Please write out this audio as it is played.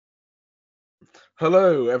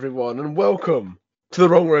Hello, everyone, and welcome to the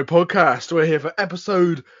Wrong Road Podcast. We're here for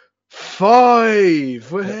episode 5.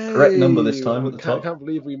 Correct number this time at the top. I can't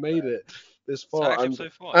believe we made it this far. It's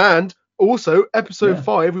episode 5. And also, episode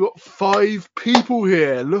 5, we've got 5 people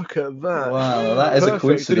here. Look at that. Wow, that is a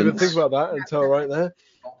coincidence. Didn't even think about that until right there.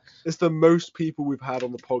 It's the most people we've had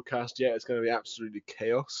on the podcast yet. It's going to be absolutely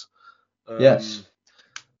chaos. Yes.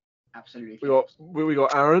 Absolutely. We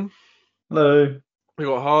got Aaron. Hello. We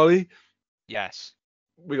got Harley. Yes.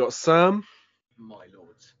 We got Sam. My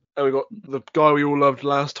lords. And we got the guy we all loved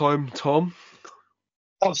last time, Tom.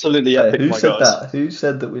 Absolutely Yeah, epic, who my said guys. that? Who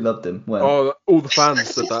said that we loved him? When? Oh, all the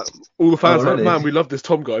fans said that. All the fans really? man, we love this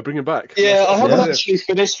Tom guy. Bring him back. Yeah, I haven't Yeah. actually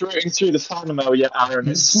finished rooting through the fan mail yet, Aaron.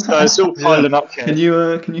 It's all piling up here. Can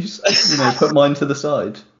you put mine to the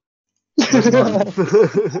side? Where's mine?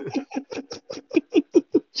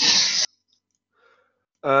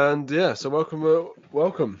 And yeah, so welcome.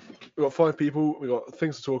 We've got 5 people. We've got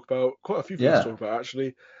things to talk about. Quite a few things to talk about,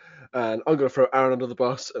 actually. And I'm going to throw Aaron under the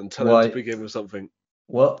bus and tell him to begin with something.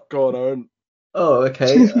 What? Go on, Aaron. Oh,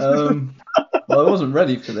 okay. Well, I wasn't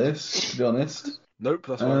ready for this, to be honest. Nope,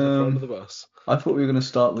 that's why I throw under the bus. I thought we were going to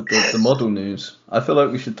start with the model news. I feel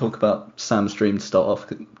like we should talk about Sam's dream to start off,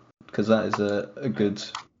 because that is a good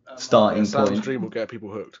starting Sam's point. dream will get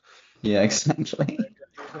people hooked. Yeah, exactly.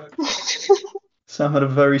 Sam had a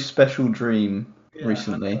very special dream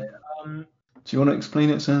recently. Do you want to explain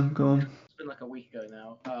it, Sam? Go on. It's been like a week ago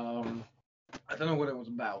now. I don't know what it was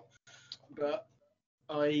about, but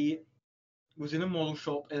I was in a model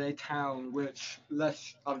shop in a town which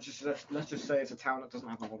let's just say it's a town that doesn't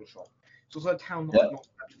have a model shop. It's also a town that I've not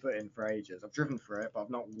stepped foot in for ages. I've driven through it, but I've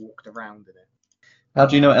not walked around in it. How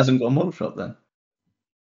do you know it hasn't got a model shop then?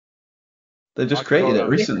 They just created it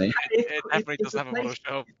recently. It definitely doesn't have a model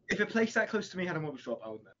shop. If a place that close to me had a model shop, I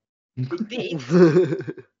would know. It did.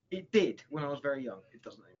 It did when I was very young. It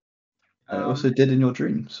doesn't anymore. It also did in your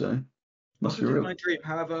dream, so must Also be did real. my dream.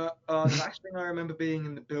 However, the last thing I remember being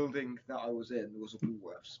in the building that I was in was a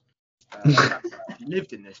Woolworths. I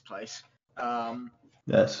lived in this place.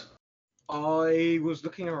 Yes. I was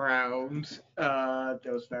looking around. There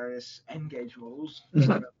was various N-gauge models. I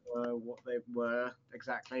don't remember what they were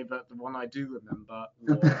exactly, but the one I do remember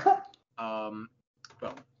was,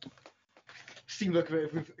 well, steam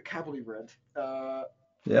locomotive with cavalry red.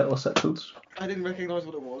 Yeah, what's that called? I didn't recognise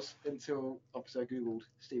what it was until obviously I googled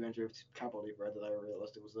steam engine with cavalry red, and I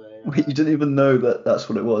realised it was a. Wait, you didn't even know that that's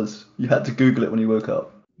what it was. You had to Google it when you woke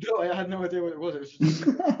up. No, I had no idea what it was. It was just.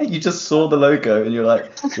 You just saw the logo and you're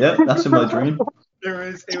like, yeah, that's in my dream.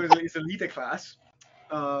 It's a leader class.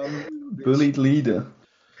 Bullied leader.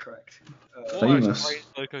 Correct. Famous.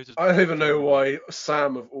 I don't even know why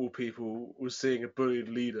Sam, of all people, was seeing a bullied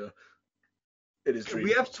leader in his dream.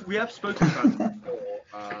 We have spoken about it before.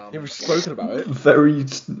 Yeah, we've spoken about it.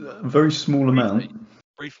 Very small amount.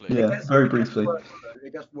 Briefly. Yeah, very briefly.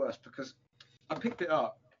 It gets worse because I picked it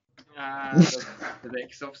up.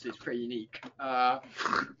 Because obviously it's pretty unique. And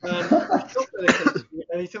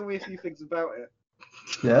he told me a few things about it.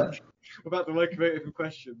 Yeah. About the locomotive in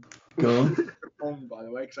question. Go on. Wrong, by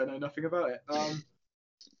the way, because I know nothing about it.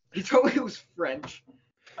 He told me it was French.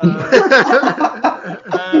 That's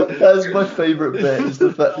my favourite bit, is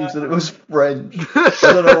the fact you said it was French. I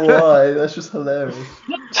don't know why, that's just hilarious.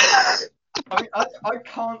 I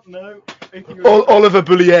can't know if you Oliver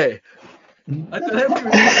Boulier. I don't know if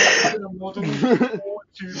it was a model or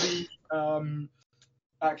to the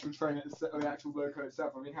actual train itself, or the actual loco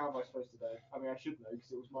itself. I mean, how am I supposed to know? I mean, I should know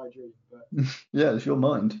because it was my dream. But Yeah, it's your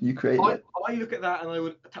mind. You created it. I look at that and I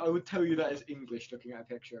would tell you that is English looking at a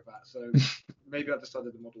picture of that. So maybe I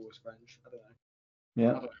decided the model was French. I don't know. Yeah.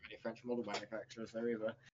 I don't know any French model manufacturers there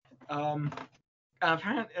either. And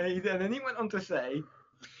apparently, and then he went on to say,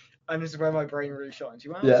 and this is where my brain really shines. He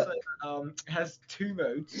went on to say it has 2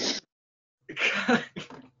 modes.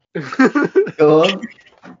 Go on.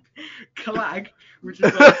 Clag, which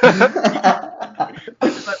is like a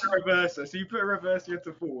reverser. So you put a reverser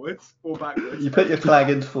into forwards or backwards. You put your clag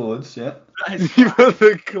into forwards, yeah. That is You put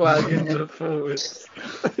the clag into forwards.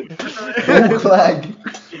 Full clag.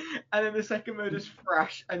 And then the second mode is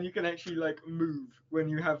thrash, and you can actually like move when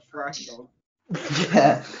you have thrash on.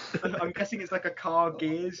 Yeah. I'm guessing it's like a car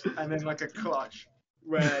gears and then like a clutch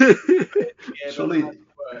where Surely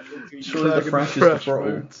the thrash is the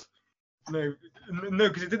throttle. No,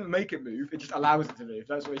 because it didn't make it move. It just allows it to move.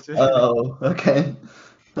 That's what he said. Oh, okay.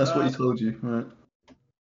 That's what he told you, right?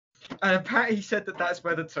 And apparently he said that that's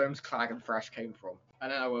where the terms clag and thrash came from.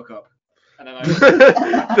 And then I woke up. And then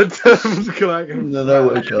The terms clag and No,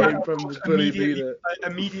 woke thrash up. came from the bully leader. I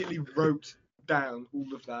immediately wrote down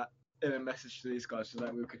all of that in a message to these guys so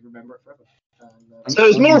that we could remember it forever. So it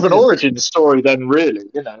was more of an origin story then, really,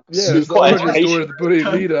 you know. Yeah, it's the quite origin story educational. of the Bloody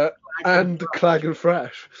Leader and the Clag and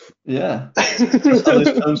Thrash. Yeah. That's how those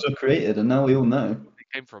films were created, and now we all know. Where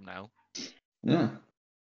it came from now. Yeah.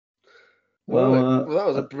 Well, that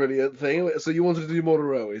was a brilliant thing. So you wanted to do model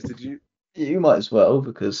railways, did you? You might as well,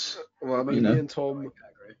 because Well, me and Tom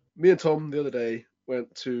the other day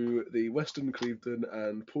went to the Western Clevedon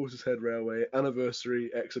and Portishead Railway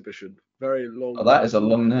anniversary exhibition. Very long. Oh, that is a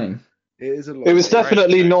long name. It is a long. It was name.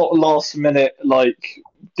 definitely not last minute, like,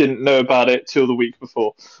 didn't know about it till the week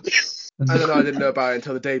before. And then I didn't know about it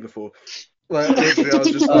until the day before. Like literally, I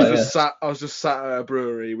was just sat at a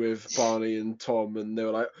brewery with Barney and Tom, and they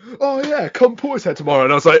were like, "Oh yeah, come Portishead tomorrow,"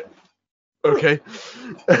 and I was like, "Okay."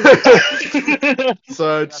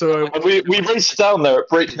 so we raced down there at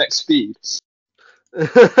breakneck speed.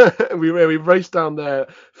 we raced down there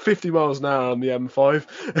 50 miles an hour on the M5.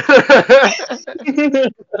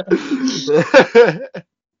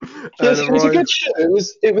 Yes, it was a good show.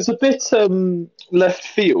 It was a bit left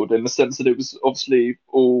field in the sense that it was obviously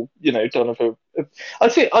all, you know, done of a. I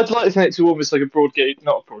think I'd like to think it to almost like a broad gauge,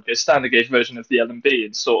 not a broad gauge, standard gauge version of the L&B,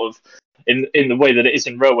 and sort of in the way that it is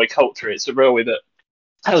in railway culture. It's a railway that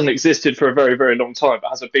hasn't existed for a very, very long time, but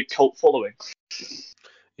has a big cult following.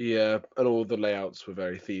 Yeah, and all the layouts were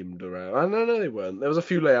very themed around. I no, they weren't. There was a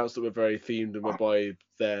few layouts that were very themed and were by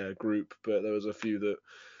their group, but there was a few that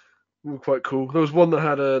were quite cool. There was one that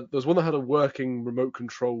had a working remote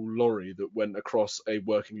control lorry that went across a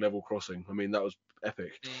working level crossing. I mean, that was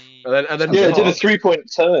epic. And then it did a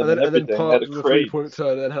 3-point turn and then parked with a 3-point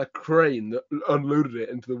turn, and then had a crane that unloaded it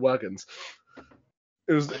into the wagons.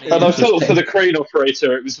 And I felt for the crane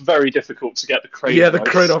operator, it was very difficult to get the crane. Yeah, the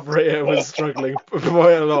crane operator was struggling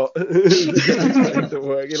quite a lot.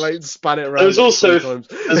 He like span it around. There's also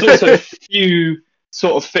a few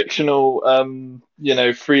sort of fictional,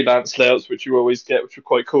 freelance layouts which you always get, which were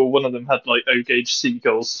quite cool. One of them had like O-gauge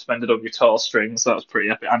seagulls suspended on guitar strings. That was pretty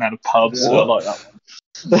epic, and had a pub, so I like that one.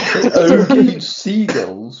 O-gauge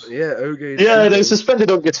seagulls? Yeah, O-gauge. Yeah, they were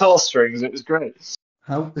suspended on guitar strings. It was great.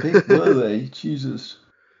 How big were they? Jesus.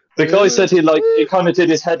 The guy said he kind of did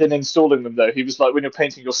his head in installing them though. He was like, when you're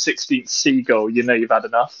painting your 16th seagull, you know you've had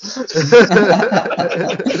enough.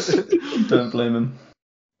 Don't blame him.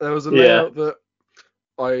 There was a layout that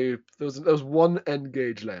there was one N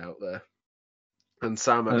gauge layout there, and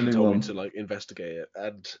Sam actually told me to like investigate it,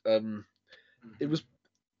 and it was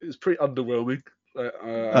pretty underwhelming.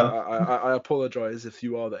 I apologise if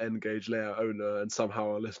you are the N gauge layout owner and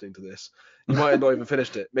somehow are listening to this. You might have not even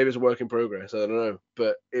finished it. Maybe it's a work in progress. I don't know.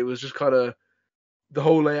 But it was just kind of, the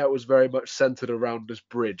whole layout was very much centered around this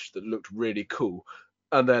bridge that looked really cool,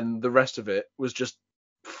 and then the rest of it was just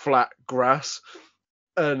flat grass.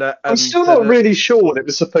 And I'm still not really sure what it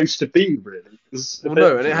was supposed to be, really.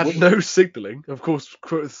 And it had no signalling. Of course,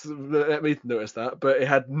 let me notice that, but it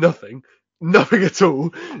had nothing at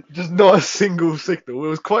all. Just not a single signal. It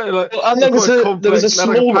was quite like there was a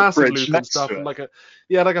small bridge and stuff, and like a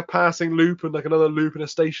passing loop and like another loop and a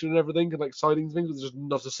station and everything, and like siding things. There's just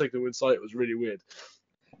not a signal in sight. It was really weird.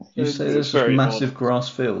 You say there's massive grass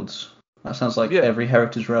fields. That sounds like every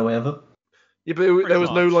heritage railway ever. Yeah, but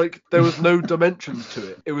there was no dimensions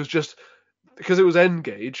to it. It was just because it was N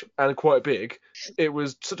gauge and quite big. It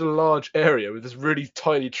was such a large area with this really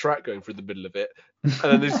tiny track going through the middle of it, and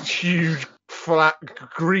then this huge flat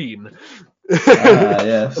green.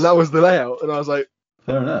 Yes. And that was the layout, and I was like,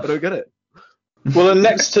 fair enough. I don't get it. Well, and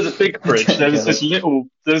next to the big bridge, there was this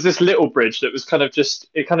little bridge that was kind of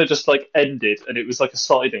just like ended, and it was like a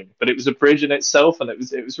siding, but it was a bridge in itself, and it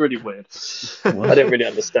was really weird. I didn't really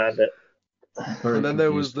understand it. And then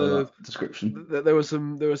there was the description. There was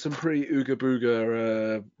some pretty ooga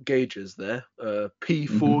booga gauges there.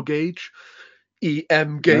 P4 gauge,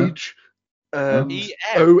 EM gauge,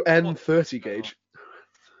 ON30 gauge.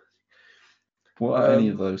 What are any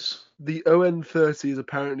of those? The ON30 is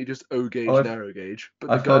apparently just O gauge, narrow gauge. But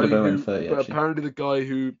I've heard of ON30. But apparently the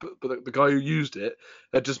guy who used it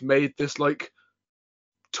had just made this like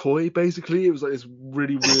toy. Basically, it was like this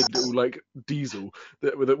really weird little like diesel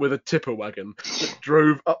with a tipper wagon that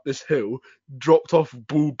drove up this hill, dropped off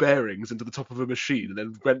ball bearings into the top of a machine, and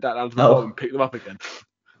then went down to the bottom and picked them up again.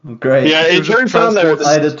 Great. Yeah, it drove down there.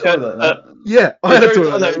 I had a toy like that. I had a toy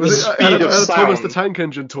like that. I had a Thomas the Tank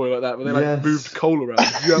Engine toy like that, where they like moved coal around.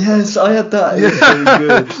 Yes, I had that. It was very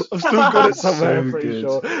good. I've still got it somewhere. I'm pretty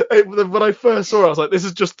sure. When I first saw it, I was like, "This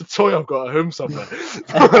is just the toy I've got at home somewhere."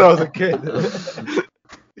 When I was a kid.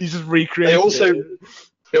 He just recreated it.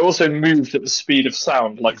 It also moved at the speed of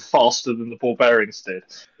sound, like faster than the ball bearings did.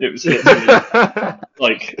 It was literally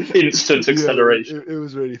like instant acceleration. It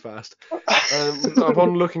was really fast.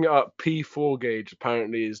 Upon looking it up, P4 gauge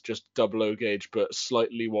apparently is just 00 gauge, but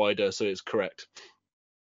slightly wider, so it's correct.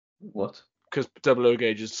 What? Because 00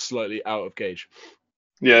 gauge is slightly out of gauge.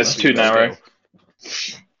 Yeah, it's too narrow.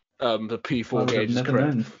 The P4 gauge is never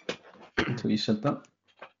correct. known until you said that.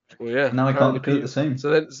 Well, yeah. Now I can't look at it the same.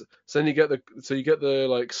 So then you get the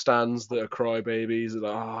like stands that are crybabies.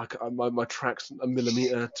 Like, my track's a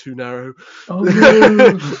millimeter too narrow. Oh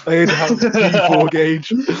no! I need to have P4 gauge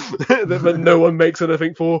that no one makes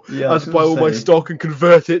anything for. Yeah, I have to buy all my stock and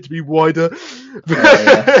convert it to be wider.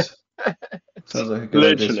 Yes. Sounds like a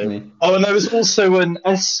good idea to me. Oh, and there was also an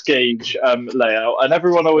S gauge layout, and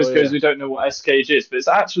everyone always goes, "We don't know what S gauge is," but it's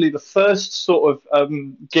actually the first sort of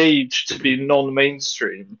gauge to be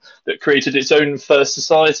non-mainstream that created its own first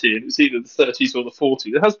society, and it's either the 30s or the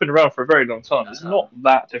 40s. It has been around for a very long time. It's not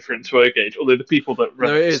that different to O gauge, although the people that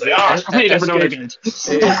run it say, it's completely different to O gauge.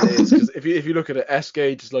 It is, because if you look at it, S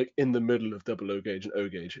gauge is like in the middle of 00 gauge and O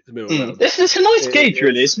gauge. It's the middle ground. It's a nice gauge,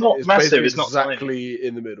 really. It's not massive. It's not exactly tiny.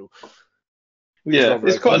 In the middle. Yeah,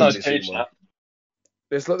 it's quite a nice gauge.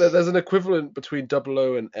 There's an equivalent between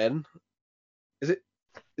 00 and N. Is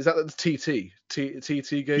that the TT?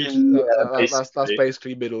 TT gauge? Yeah, that's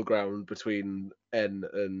basically middle ground between N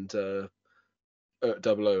and 00, and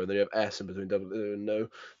then you have S in between 00 and no.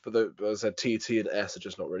 But as I said, TT and S are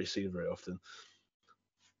just not really seen very often.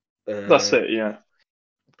 That's it, yeah.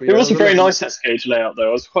 It was a very nice S gauge layout, though.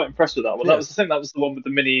 I was quite impressed with that one. Yeah. That was the one with the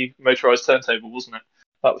mini motorized turntable, wasn't it?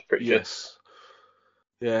 That was pretty good.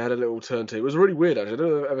 Yeah, it had a little turntable. It was really weird, actually. I don't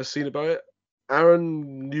know if I've ever seen about it.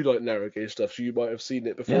 Aaron, you like narrow gauge stuff, so you might have seen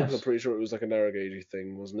it before. Yes. I'm pretty sure it was like a narrow gauge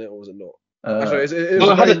thing, wasn't it, or was it not? Actually, it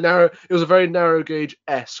was a very narrow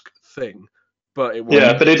gauge-esque thing, but it wasn't.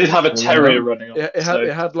 Yeah, but it did have a terrier running on it. It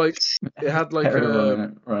had like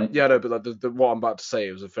right. Yeah, no, but like the what I'm about to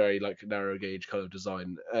say was a very like narrow gauge kind of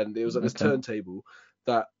design, and it was like this turntable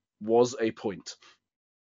that was a point.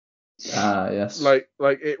 Yes.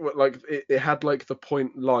 It had like the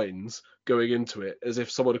point lines going into it, as if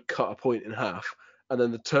someone had cut a point in half, and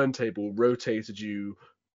then the turntable rotated you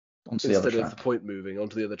instead of the point moving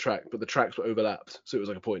onto the other track, but the tracks were overlapped, so it was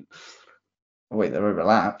like a point. Wait, they're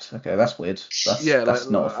overlapped? Okay, that's weird. That's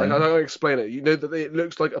not a thing. I don't explain it. You know that it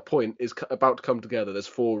looks like a point is about to come together. There's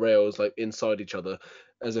 4 rails like inside each other,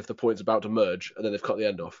 as if the point's about to merge, and then they've cut the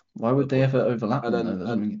end off. Why would they ever overlap? That doesn't make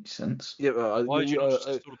any sense. Yeah, why would you not just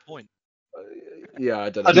install a point? Yeah, I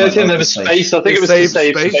don't know. I don't think there was space. I think it was to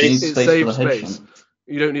save space. It saves space.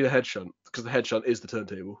 You don't need a head shunt, because the head shunt is the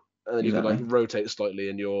turntable, and then you can like rotate slightly,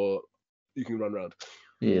 and you can run around.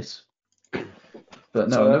 Yes. But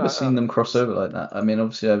no, I've never seen them cross over like that. I mean,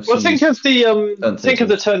 obviously, I've seen. Well, think of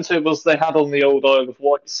the turntables they had on the old Isle of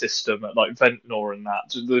Wight system at like Ventnor and that,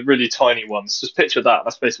 the really tiny ones. Just picture that.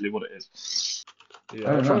 That's basically what it is. Yeah,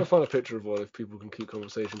 I'm trying to find a picture of one if people can keep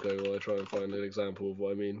conversation going while I try and find an example of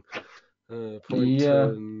what I mean. Table. You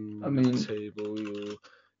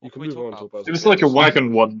can move on to about. It was like a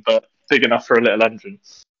wagon one, but big enough for a little engine.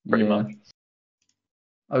 Pretty much.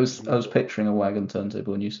 I was picturing a wagon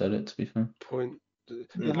turntable when you said it. To be fair. It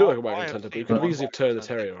looked like a wagon turntable. You could have easily turned the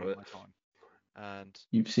terrier on it. And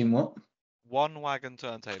you've seen what? One wagon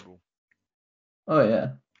turntable. Oh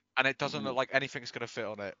yeah. And it doesn't look like anything's going to fit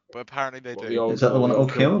on it, but apparently they do. Is that the one that'll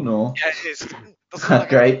kill, or? Yeah, it is.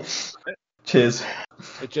 Great. Cheers.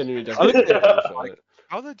 It genuinely doesn't.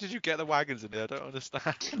 How did you get the wagons in here? I don't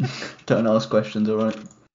understand. Don't ask questions, alright?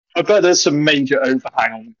 I bet there's some major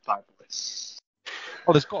overhang on the bad boys.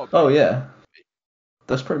 Oh, there's got to be. Oh yeah.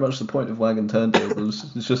 That's pretty much the point of wagon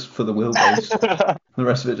turntables. It's just for the wheelbase. The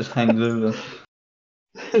rest of it just hangs over.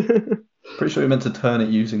 Pretty sure you're meant to turn it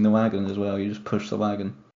using the wagon as well. You just push the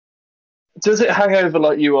wagon. Does it hang over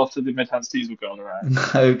like you after the Midlands diesel gone around?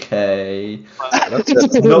 Okay.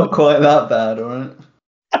 That's not quite that bad, alright?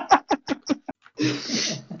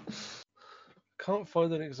 Can't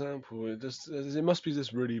find an example. It must be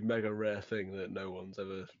this really mega rare thing that no one's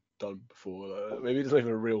ever done before. Maybe it's not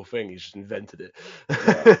even a real thing. He's just invented it.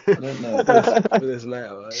 Yeah, I don't know. With this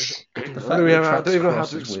layout. I don't even know how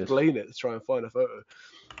to explain it to try and find a photo.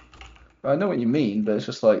 I know what you mean, but it's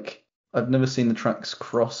just like I've never seen the tracks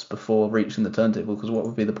cross before reaching the turntable, because what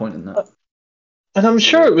would be the point in that? And I'm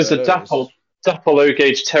sure it was a Dapple O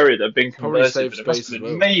gauge terrier that had been converted, but it must have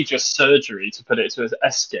been major surgery to put it to an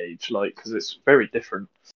S gauge, because it's very different.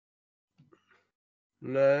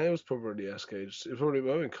 No, it was probably S gauge. It was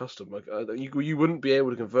probably custom. You wouldn't be able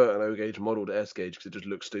to convert an O gauge model to S gauge because it just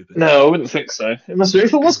looks stupid. No, I wouldn't think so. It must be.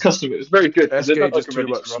 If it was custom, it was very good. S gauge is too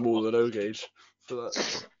much smaller than O gauge. for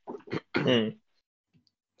that. Mm.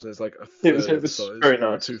 So it's like a third It the was size, very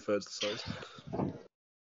or nice. 2/3 the size.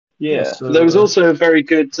 Yeah, So, there was also a very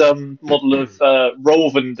good model of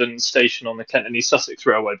Rolvenden Station on the Kent and East Sussex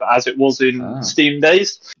Railway, but as it was in steam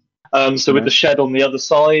days, so with the shed on the other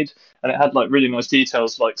side, and it had like really nice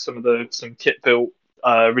details, like some kit built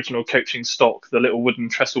original coaching stock, the little wooden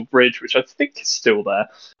trestle bridge, which I think is still there.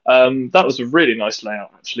 That was a really nice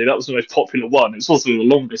layout, actually. That was the most popular one. It was also the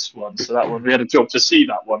longest one, so that one we had a job to see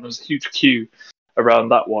that one. There was a huge queue around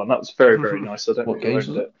that one. That was very, very nice. I don't know who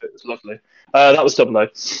owned it, but it was lovely. That was Double O,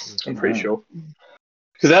 I'm pretty sure.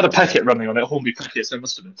 Because they had a packet running on it, Hornby packet, so it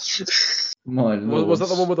must have been. My lord. Was that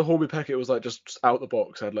the one with the Hornby packet? It was like just out the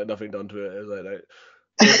box, had like nothing done to it. It was like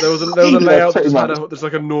there was a layout that just had there's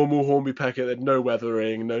like a normal Hornby packet, that had no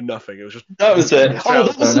weathering, no nothing. It was just that was it. Oh,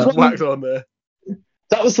 that was just whacked on there.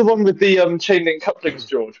 That was the one with the chain link couplings,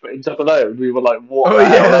 George, but in Double O, and we were like, what? Oh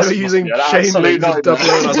yeah, they were using chain links in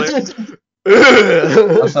Double O, and I was like.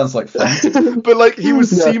 That sounds like fun. But like he was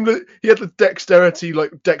seamless. He had the dexterity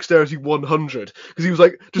 100 because he was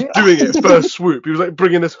like just doing it first swoop. He was like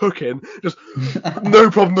bringing this hook in, just no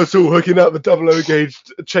problem at all, hooking out the double O gauge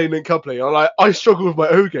chain link coupling. I struggled with my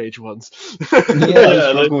O gauge ones.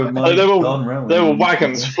 There were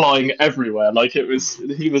wagons flying everywhere. Like he was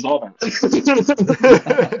on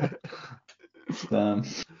it. Damn.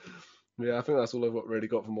 Yeah, I think that's all I've really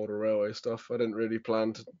got for model railway stuff. I didn't really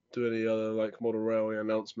plan to do any other like model railway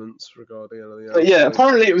announcements regarding anything else. But yeah,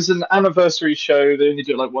 apparently it was an anniversary show. They only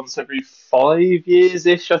do it like once every 5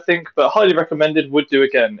 years-ish, I think. But highly recommended. Would do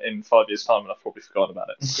again in 5 years' time, and I've probably forgotten about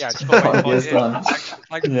it. Yeah, just got 5 years' time.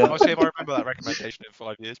 I'll see if I remember that recommendation in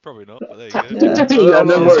 5 years. Probably not, but there you go.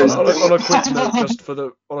 No worries. On a quick note, just for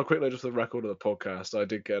the record of the podcast, I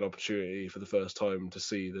did get an opportunity for the first time to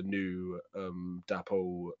see the new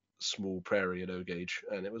Dapol small prairie in O gauge,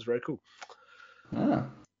 and it was very cool. Ah.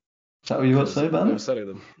 Is that what you got to say about it? They were selling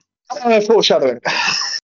them. Foreshadowing.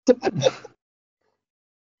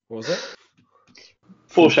 What was it?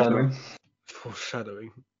 Foreshadowing.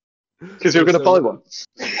 Because you were going to buy one.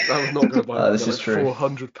 I was not going to buy one. This is true.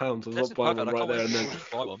 £400. I was not buying one right there and then.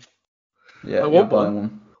 Yeah, you're buying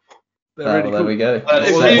one. They're really cool. There we go.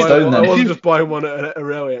 I wasn't just buying one at a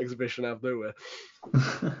railway exhibition out of nowhere.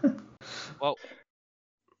 Well.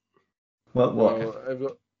 What?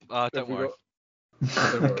 Don't worry.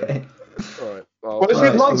 Okay. All right. Well, if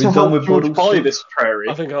you'd like to help George buy this prairie,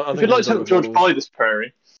 if you'd like to help George buy this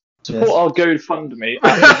prairie, support our GoFundMe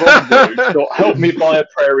at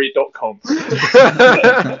helpmebuyaprairie.com.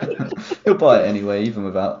 He'll buy it anyway, even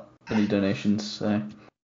without any donations. So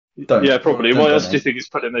don't. Yeah, probably. Don't Why else donate. do you think he's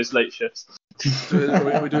put in those late shifts? we do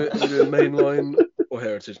mainline or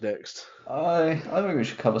heritage next? I think we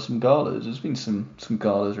should cover some galas. There's been some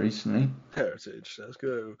galas recently. Heritage, let's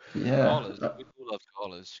go. Yeah. Galas. We all love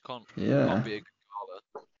galas. Can't be a good gala.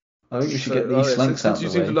 I think we should get these links out Since you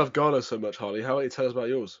the way. seem to love galas so much, Harley, how about you tell us about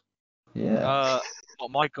yours? Yeah.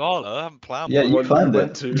 Not my gala. I haven't planned Yeah, one. you planned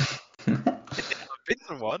went to. I've been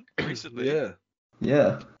to one recently. Yeah.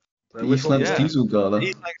 Yeah. The East Lancs Diesel Gala.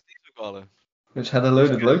 East Lancs Diesel Gala. Which had a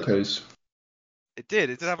load of locos. It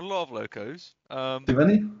did have a lot of locos. Too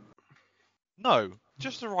many? No,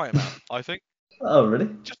 just the right amount, I think. Oh, really?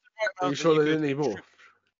 Just the right amount. Are you sure they didn't need more?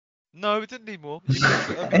 No, it didn't need more.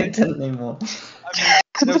 It didn't need more.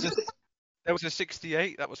 I mean, there was a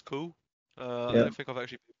 68. That was cool. I don't think I've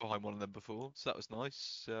actually been behind one of them before, so that was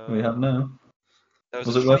nice. We have now.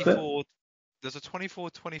 Was it worth it? There's a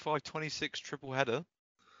 24, 25, 26 triple header.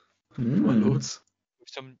 My lords.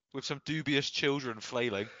 With some dubious children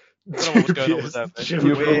flailing. I don't know what was going on with them.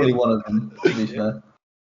 You're probably one of them, to be fair.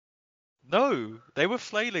 No, they were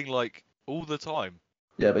flailing like all the time.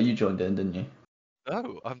 Yeah, but you joined in, didn't you?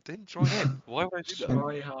 No, I didn't join in. Why would I do that?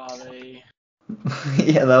 Sorry, Harley.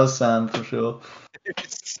 Yeah, that was Sam for sure.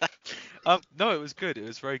 No, it was good. It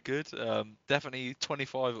was very good. Definitely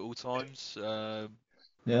 25 at all times.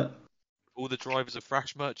 Yeah. All the drivers are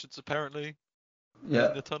thrash merchants apparently. Yeah.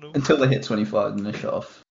 In the tunnel. Until they hit 25 and they shut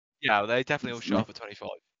off. Yeah, they definitely all shut off at 25.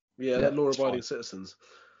 Yeah, they're law-abiding citizens.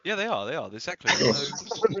 Yeah, they are. Exactly. There's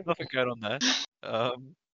nothing going on there.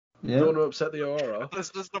 Yeah. Don't want to upset the ORR.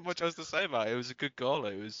 There's not much else to say about it. It was a good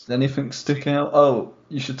gala. It was. Anything stick out? Oh,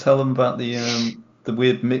 you should tell them about the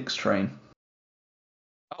weird mix train.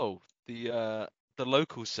 Oh, the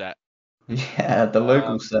local set. Yeah, the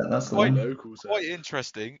local set. That's the one. Local set. Quite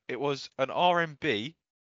interesting. It was an RMB.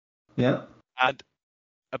 Yeah. And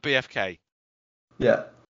a BFK. Yeah.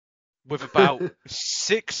 With about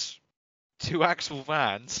 6 2-axle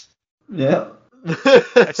vans. Yeah. A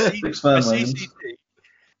Six van CCT.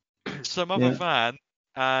 Some other van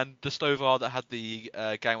and the Stovar that had the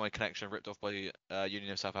gangway connection ripped off by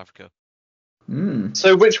Union of South Africa.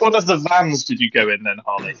 So which one of the vans did you go in then,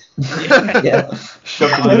 Harley? Yeah.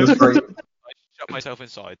 Shoved them in the street. I shut myself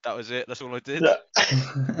inside. That was it. That's all I did.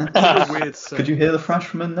 Yeah. Weird. Could you hear the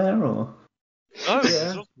freshman there, or? Oh,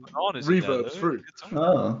 Yeah. bananas Reverb through.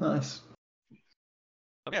 Oh, nice.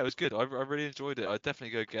 Yeah, it was good. I really enjoyed it. I'd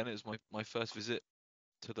definitely go again. It was my first visit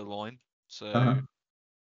to the line. So.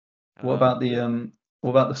 What about the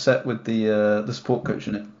set with the support coach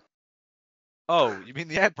in it? Oh, you mean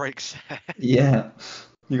the air brake set? Yeah,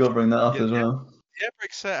 you got to bring that up as well. The air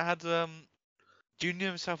brake set had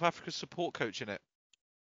Junior South Africa's support coach in it.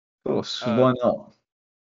 Of course, why not?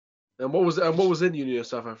 And what was in Union of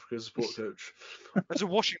South Africa's support coach? There's a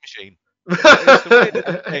washing machine. It's the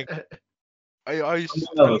weirdest thing. I used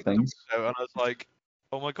to other things. And I was like,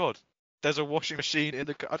 oh my god, there's a washing machine in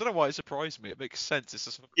the. I don't know why it surprised me. It makes sense. It's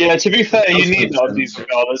just. Yeah, to be fair, you need that on these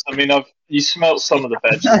regardless. I mean, you smelt some of the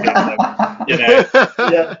veg, you know.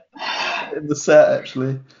 Yeah. In the set,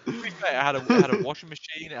 actually. To be fair, it had a washing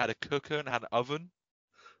machine, it had a cooker, and it had an oven.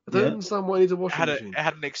 I don't understand why it needs a washing machine. It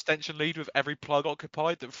had an extension lead with every plug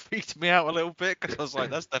occupied that freaked me out a little bit because I was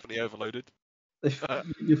like, that's definitely overloaded.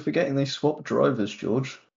 You're forgetting they swapped drivers,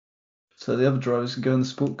 George. So the other drivers can go in the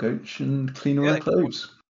sport coach and clean all their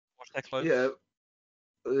clothes. Wash their clothes. Yeah.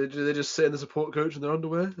 They just sit in the support coach in their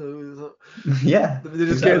underwear? Yeah. They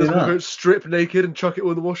just get in the support coach, strip naked, and chuck it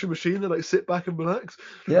all in the washing machine and like sit back and relax?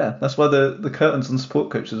 Yeah, that's why the curtains on the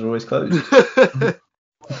support coaches are always closed.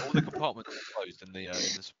 All the compartments are closed in the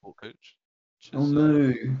support coach. Oh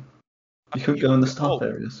no. You couldn't go in the staff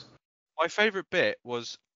areas. My favourite bit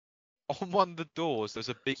was on one of the doors, there's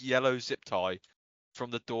a big yellow zip tie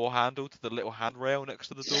from the door handle to the little handrail next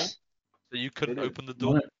to the door. So you couldn't open the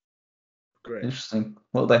door. Right. Great. Interesting.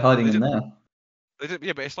 What are they hiding in there?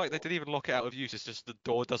 Yeah, but it's like they didn't even lock it out of use. It's just the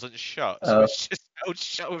door doesn't shut. So it's just held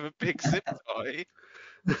shut with a big zip tie.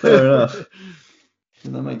 Fair enough.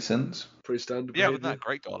 That makes sense. Pretty standard. Yeah, wasn't that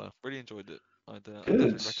great, Gala? Really enjoyed it. I'd definitely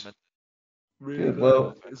recommend it. Really good.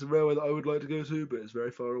 Well, it's a railway that I would like to go to, but it's very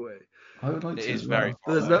far away. I would like it to. Is very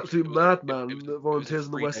far There's away. an absolute madman that volunteers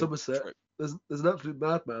in the West trip. Somerset. There's an absolute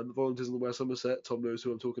madman that volunteers in the West Somerset. Tom knows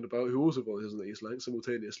who I'm talking about, who also volunteers in the East Lancs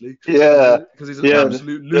simultaneously. Yeah. Because he's an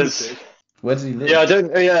absolute lunatic. Where does he live? Yeah,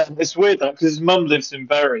 it's weird that because his mum lives in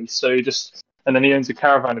Bury, so and then he owns a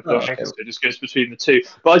caravan of so it just goes between the two.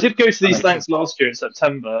 But I did go to these Lancs last year in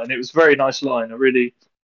September, and it was a very nice line.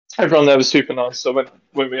 Everyone there was super nice. So I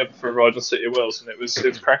went up for a ride on City of Wales, and it was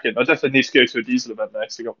cracking. I definitely need to go to a diesel event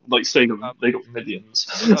next. They got they got millions.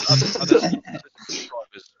 Drivers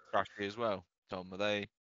crashy as well, Tom. Are they?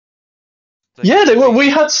 Yeah, they were. We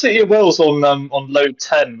had City of Wales on load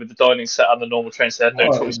 10 with the dining set and the normal trains. They had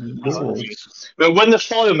no choice. But when the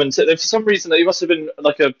fireman, for some reason, it must have been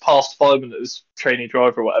like a past fireman that was trainee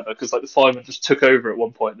driver or whatever, because like the fireman just took over at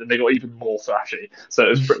one point, and they got even more thrashy. So it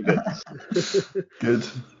was pretty good. Good.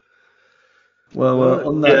 Well,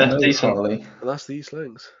 on that note, Harley, that's the East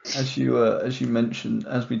Lancs. As you mentioned,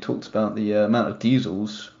 as we talked about the amount of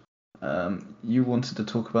diesels, you wanted to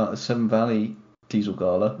talk about the Severn Valley Diesel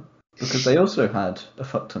Gala because they also had a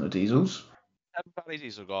fuck ton of diesels. Severn Valley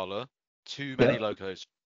Diesel Gala, too many locos.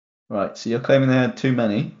 Right, so you're claiming they had too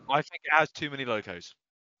many? I think it has too many locos.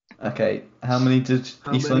 Okay, how many did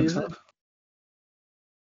East Lancs have?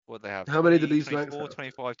 What they have? How many did East Lancs have?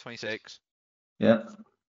 25, 26. Yeah.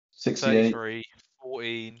 68. 33,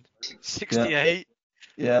 14, 68.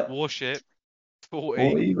 Yeah. Warship,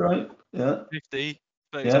 40, right? Yeah. 50,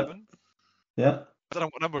 37. Yeah. I don't know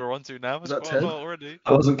what number we're on to now. It's that quite 10? a lot already.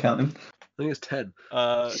 I wasn't counting. I think it's 10.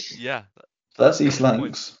 Yeah. That's East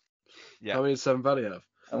Lancs. Yeah. How many does Severn Valley have?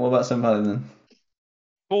 And what about Severn Valley then?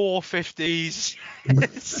 4 50s.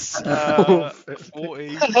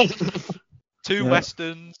 40. 2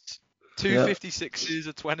 Westerns. 2 56s,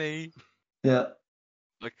 a 20. Yeah.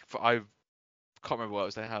 Like I can't remember what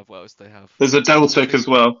else they have. There's a Deltic as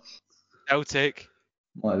well. Deltic.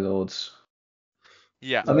 My lords.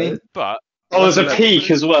 Yeah. I mean, but there's a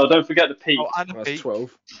Peak as well. Don't forget the Peak. Oh, and That's Peak.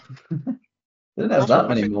 12. They don't have that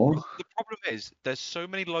many more. The problem is there's so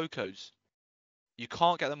many locos. You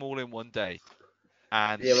can't get them all in one day.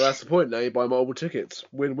 And yeah, well that's the point. Now you buy multiple tickets.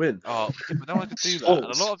 Win-win. Oh, but no one can do that. And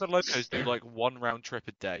a lot of the locos do like 1 round trip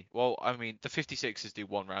a day. Well, I mean, the 56s do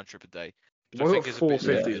 1 round trip a day. What about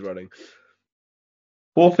 450s running?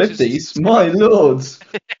 450s? My lords!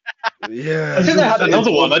 Yeah. I think they had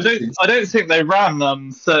another one. I don't think they ran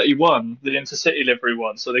 31, the intercity livery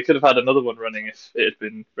one, so they could have had another one running if it had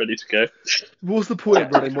been ready to go. What's the point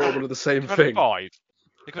of running multiple of the same thing?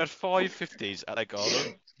 They could have 5 50s at their gala.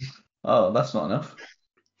 Oh, that's not enough.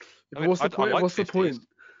 What's the point? like What's 50s. the point?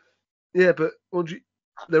 Yeah, but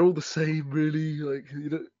they're all the same, really. Like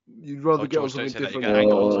you'd rather get on George, don't something say that. different. You get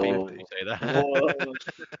anger on Oh. people when you say that.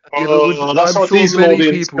 Yeah, but that's I'm our sure diesel many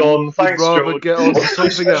audience people gone. would Thanks, rather George. get on to What's so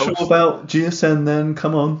something special else. about GSN then?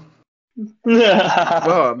 Come on.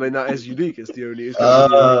 Well, I mean that is unique. It's gonna be the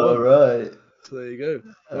only one. Right. So there you go.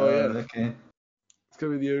 Oh yeah, Okay. it's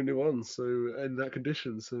gonna be the only one. So in that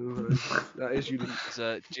condition, so that is unique. Is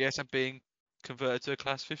GSM being converted to a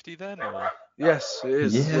class 50 then, or? Yes, it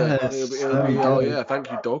is. Yeah, Yes, it'll there be. we Oh go. yeah,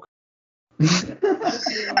 thank you, dog.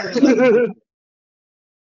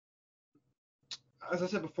 As I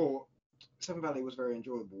said before, Seven Valley was very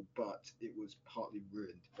enjoyable, but it was partly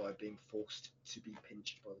ruined by being forced to be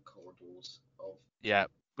pinched by the corridors of Yeah,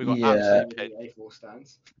 we got Yeah. absolutely. A4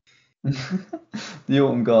 stands. The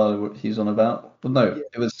autumn gala he's on about. Well, no, Yeah.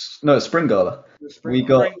 it was Spring gala. The We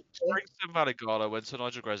got Spring Valley Gala when Sir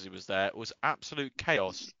Nigel Gresley was there was absolute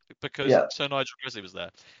chaos because Yeah. Sir Nigel Gresley was there.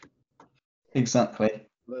 exactly.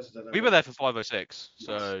 We were there for 506,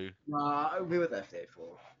 so. We were there for the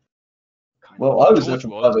A4. Well, I was there George for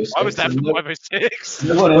was. 506. I was there for and 506.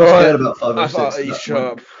 No one else cared about I 506. thought at he's that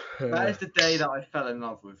sharp. point. That is the day that I fell in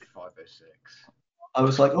love with 506. I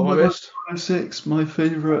was like, oh my I god, missed. 506, my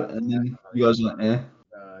favourite. And then you guys were like, eh.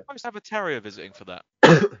 I used to have a terrier visiting for that.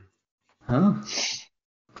 Huh?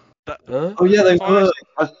 Huh? Oh yeah, they were.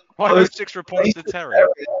 506 reported a terrier.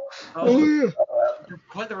 Oh yeah.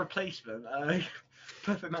 Quite the replacement.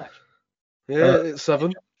 Perfect match. Yeah, it's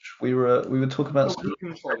 7. We were talking about.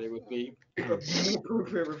 Trolley would be a more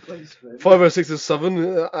appropriate replacement. 506 is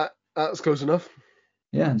 7. That's close enough.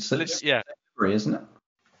 Yeah, and so it's Yeah. free, isn't it?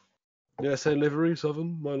 Yeah, say livery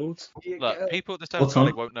 7, my lords. Look, people at the Seven What's on?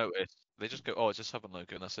 Valley won't notice. They just go, oh, it's a Southern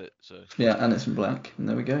logo, and that's it. So. Yeah, and it's in black, and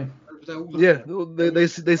there we go. Yeah,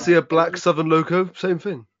 they see a black Southern logo, same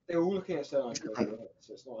thing. They were all looking at Stone Age,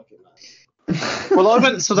 so it's not like it matters. Well, I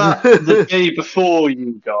went to that the day before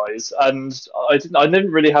you guys, and I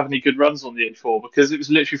didn't really have any good runs on the A4 because it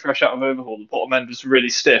was literally fresh out of overhaul. The bottom end was really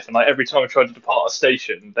stiff, and like every time I tried to depart a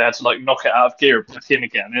station, they had to like knock it out of gear and back in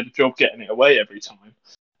again. They had a job getting it away every time,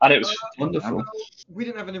 and it was Wonderful. We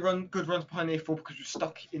didn't have any good runs behind the A4 because we were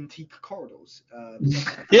stuck in teak corridors.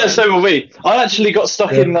 Yeah, so were we. I actually got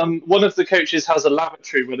stuck in. One of the coaches has a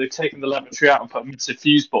lavatory where they've taken the lavatory out and put a massive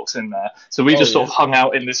fuse box in there. So we just sort of hung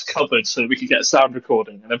out in this cupboard so that we could get a sound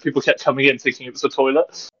recording. And then people kept coming in thinking it was a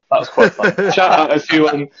toilet. That was quite fun. Shout out if you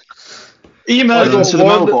email into the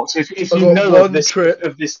mailbox if you know of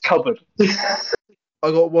this cupboard. I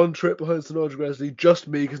got one trip behind Sir Nigel Gresley, just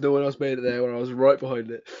me, because no one else made it there, when I was right behind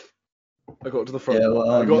it. I got to the front. Yeah, well,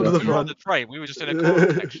 I got to the We were on front. the train. We were just in a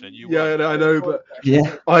corridor section, and you Yeah, were. I know, but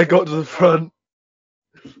Yeah, I got to the front.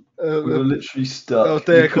 we were literally stuck. That was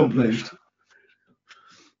day We couldn't move. accomplished.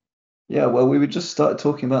 Yeah, well, we just started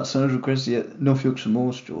talking about Sir Nigel Gresley at North Yorkshire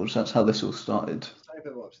Moors, George. That's how this all started.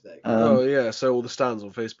 Oh yeah, so all the stands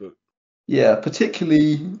on Facebook. Yeah,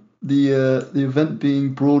 particularly the event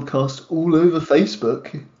being broadcast all over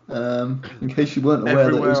Facebook. In case you weren't aware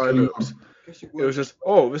Everywhere that I it was looked. It was just,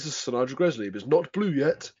 oh, this is Sir Nigel Gresley, but it's not blue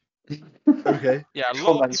yet. Okay. Yeah, a lot of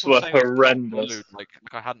Comments people were saying it's not horrendous. blue, like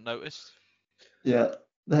I hadn't noticed. Yeah,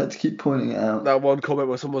 they had to keep pointing it out. That one comment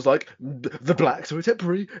where someone was like, the blacks are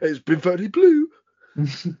temporary, it's been voted blue.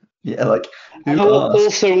 Yeah, like And who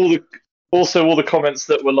asked? also all the comments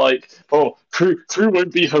that were like, "Oh, Crew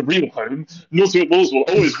won't be her real home. Northwood Walls will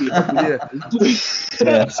always be her real home."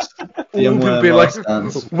 Yes. All people being like,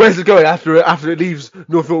 where's it going after it leaves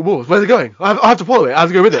Northfield Moors? Where's it going? I have to follow it. I have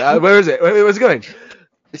to go with it. Where is it? Where's it going?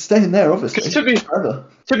 It's staying there, obviously. To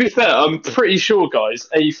be fair, I'm pretty sure, guys,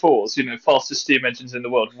 A4s, fastest steam engines in the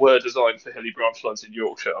world, were designed for hilly branch lines in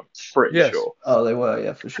Yorkshire. I'm pretty sure. Oh, they were,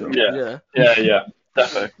 yeah, for sure. Yeah,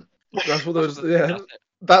 definitely. That's what there was. Yeah,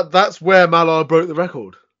 that's where Mallard broke the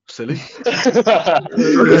record. Silly.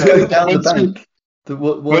 It's going down the bank.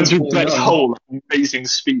 Went through black hole at amazing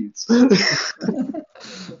speeds. HSTs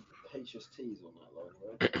on that line,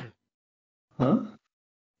 right? Huh?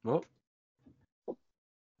 What?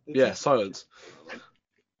 Yeah, silence.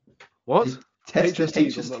 What? Test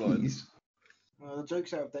HSTs on that line. HSTs. The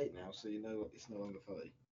joke's out of date now, so you know it's no longer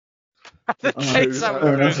funny. What was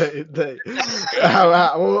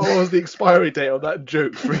the expiry date on that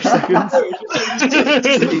joke? 3 seconds.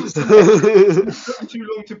 It took too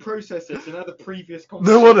long to process it, so now the previous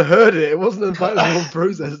No one heard it. It wasn't the fact that no one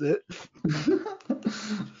processed it.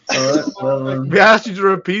 All right, well, We asked you to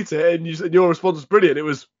repeat it, and you said your response was brilliant. It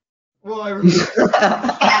was. Well, I remember.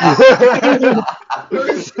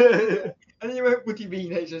 And then you went, what do you mean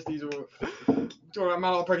HSTs or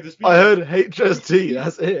Mallard breaking the speed? I heard HST.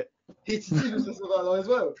 That's it. Heated seats was that line as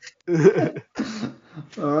well.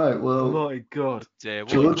 All right. Well, My God. Yeah,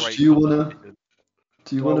 what a George, great do you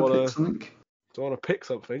competition. wanna pick something? Do I want to pick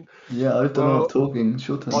something? Yeah, I've done enough talking. It's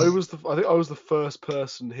your turn. I think I was the first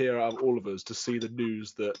person here out of all of us to see the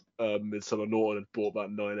news that Midsummer Norton had bought that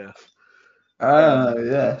 9F.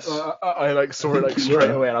 Yes. I like saw it like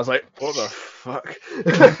straight away, and I was like, "What the fuck?"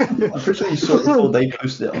 I'm pretty sure you saw it before they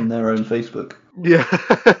posted it on their own Facebook. Yeah.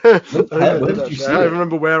 Where did you see I don't it?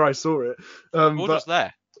 remember where I saw it. George But was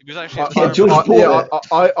there. He was actually at the Yeah, ceremony. George bought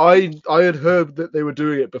it. I had heard that they were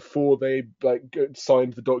doing it before they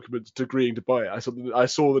signed the documents to agreeing to buy it. I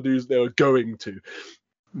saw the news they were going to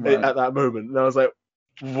at that moment, and I was like,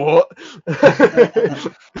 "What?"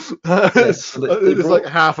 It's like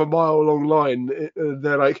half a mile long line.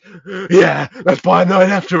 They're like, "Yeah, let's buy a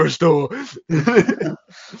 9F to restore."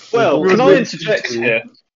 Well, can I interject here?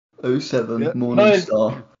 07 Yeah. Morning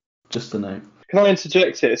Star. Just a note. Can I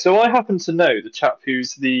interject here? So I happen to know the chap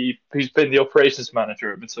who's been the operations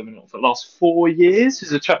manager at Midsummer Norton for the last 4 years.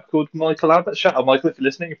 Is a chap called Michael Abbott. Shout out, Michael, if you're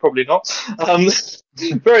listening. You're probably not.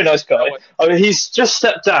 Very nice guy. I mean, he's just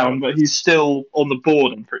stepped down, but he's still on the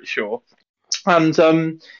board, I'm pretty sure. And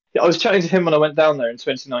I was chatting to him when I went down there in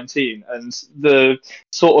 2019, and there's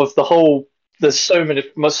so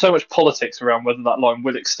much politics around whether that line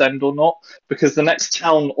will extend or not, because the next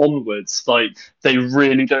town onwards, like, they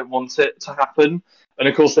really don't want it to happen. And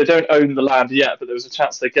of course, they don't own the land yet, but there was a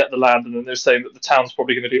chance they get the land, and then they're saying that the town's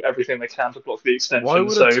probably going to do everything they can to block the extension. Why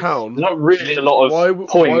would a town? There's not really a lot of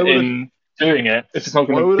point in doing it if it's not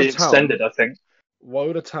going to be extended, I think. Why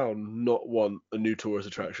would a town not want a new tourist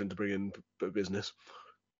attraction to bring in business?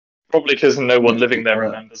 Probably because no one living there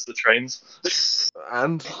remembers the trains.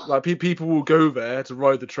 And like people will go there to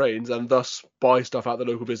ride the trains and thus buy stuff out of the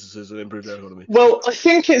local businesses and improve their economy. Well, I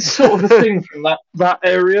think it's sort of a thing from that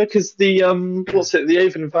area, because the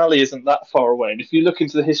Avon Valley isn't that far away. And if you look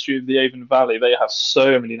into the history of the Avon Valley, they have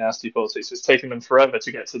so many nasty politics. It's taken them forever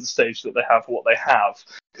to get to the stage that they have what they have,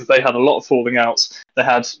 because they had a lot of falling outs. They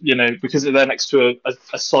had, because they're next to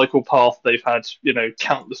a cycle path, they've had,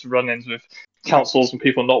 countless run-ins with councils and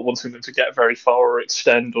people not wanting them to get very far or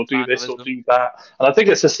extend or do this or do that. And I think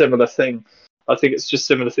it's a similar thing. I think it's just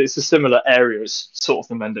similar. It's a similar area. It's sort of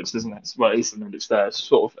the Mendips, isn't it? Well, it's the Mendips there. It's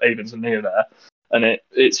sort of Avons and near there. And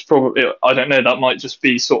it's probably, I don't know, that might just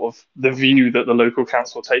be sort of the view that the local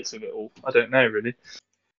council takes of it all. I don't know, really.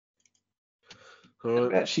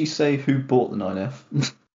 Did we actually say who bought the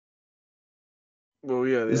 9F? Well,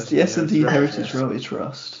 yeah. It's the S&D Heritage Railway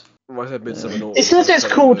Trust. I said Midsummer Norton. It says it's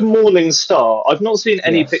called Morning Star. I've not seen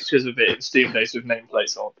any pictures of it in Steam Days with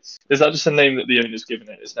nameplates on. Is that just a name that the owner's given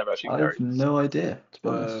it? It's never actually carried. I have no idea, to be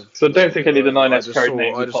honest. So I don't think any of the 9Fs carried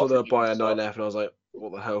names. I just saw them buy a 9F and I was like,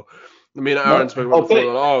 what the hell? I mean, Aaron spoke about it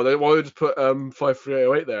before, why would we just put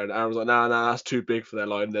 53808 there? And Aaron was like, nah, that's too big for their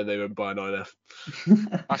line. And then they went buy a 9F.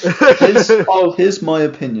 Here's my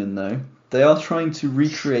opinion, though. They are trying to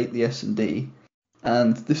recreate the S&D,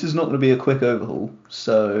 and this is not going to be a quick overhaul,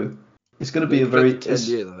 so it's going to be 10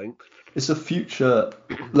 years, I think. It's a future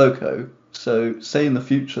loco, so say in the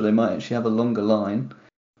future they might actually have a longer line.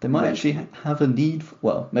 They might actually have a need,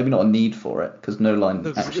 maybe not a need for it, because no line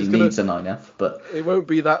actually needs a 9F, but it won't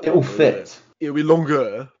be that long. It'll fit. It'll be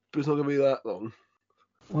longer, but it's not going to be that long.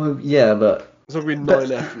 Well, yeah, but it's not going to be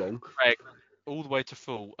 9F long. Right, all the way to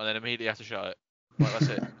full, and then immediately have to shut it. Like, that's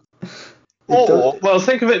it.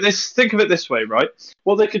 Think of it this way, right?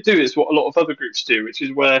 What they could do is what a lot of other groups do, which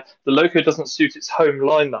is where the loco doesn't suit its home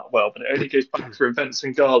line that well, but it only goes back for events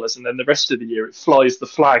and galas, and then the rest of the year it flies the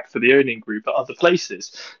flag for the owning group at other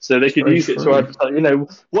places. So they could use it to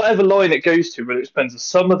advertise, whatever line it goes to, whether it spends a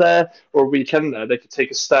summer there or a weekend there, they could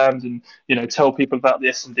take a stand and, tell people about the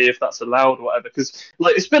S&D if that's allowed or whatever. Because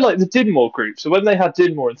it's a bit like the Dinmore group. So when they had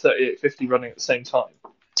Dinmore and 3850 running at the same time,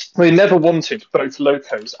 they never wanted both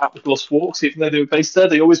locos at the Gloss Walks, even though they were based there.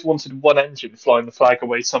 They always wanted one engine flying the flag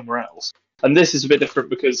away somewhere else. And this is a bit different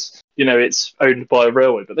because, it's owned by a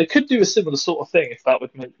railway. But they could do a similar sort of thing if that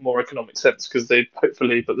would make more economic sense, because but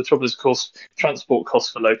the trouble is, of course, transport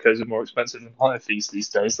costs for locos are more expensive than hire fees these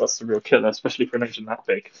days. That's the real killer, especially for an engine that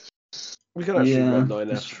big. We can actually run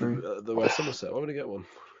 9F the West Somerset. Why would we get one?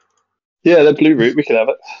 Yeah, the blue route, we could have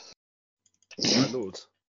it. My lords.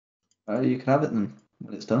 You can have it then.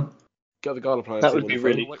 When it's done. Get the Gala plan. That would be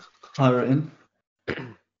really. Hire it in.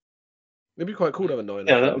 It'd be quite cool to have a 9F.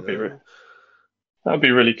 Yeah, that would be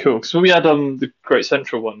really cool. Because we had the Great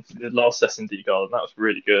Central one for the last S&D Gala, and that was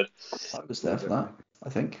really good. I was there for that, I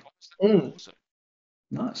think.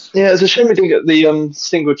 Nice. Yeah, it's a shame we didn't get the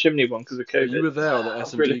single chimney one because of COVID. You were there on the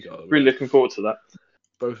S&D Gala. Really looking forward to that.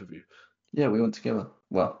 Both of you. Yeah, we went together.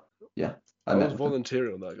 Well, yeah. I was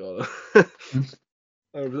volunteering on that gala.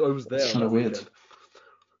 I was there. That's kind of weird. Weekend.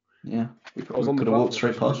 Yeah, we could have walked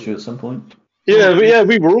straight past you at some point. Yeah,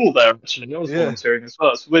 we were all there actually. I was volunteering as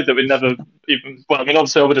well. It's weird that we never even. Well, I mean,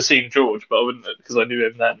 obviously I would have seen George, but I wouldn't because I knew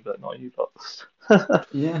him then, but not you. But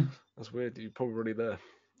yeah, that's weird. You were probably already there.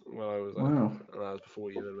 Well, I was. Wow. That was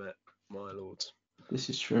before you even met my lords. This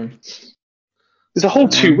is true. It was a whole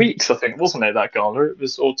 2 weeks, I think, wasn't it? That gala. It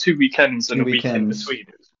was or 2 weekends and a week in between.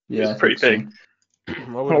 It was pretty big. That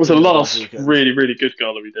was the last really, really good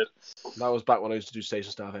gala we did. That was back when I used to do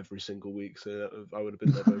station staff every single week, so I would have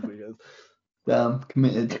been there both weekends. Damn,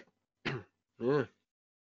 committed. Yeah.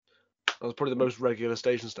 I was probably the most regular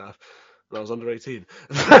station staff, and I was under 18.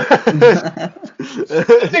 I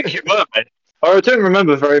think you were, mate. I don't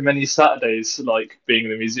remember very many Saturdays like being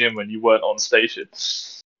in the museum when you weren't on station.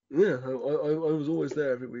 Yeah, I was always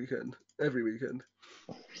there every weekend.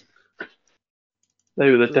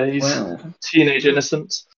 They were the days. Wow. Teenage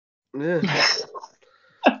innocence. Yeah.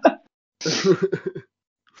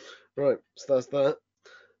 Right, so that's that.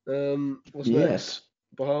 What's next?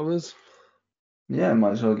 Bahamas? Yeah,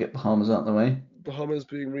 might as well get Bahamas out of the way. Bahamas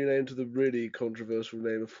being renamed to the really controversial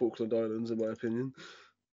name of Falkland Islands, in my opinion.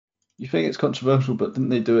 You think it's controversial, but didn't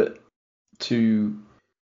they do it to,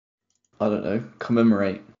 I don't know,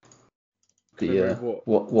 commemorate the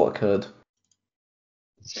what occurred?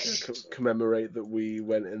 Yeah, commemorate that we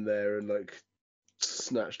went in there and like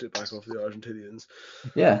snatched it back off the Argentinians.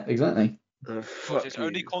 Yeah, exactly. It's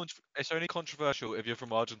only controversial if you're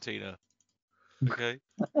from Argentina. Okay.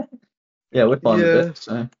 Yeah, we're fine with it.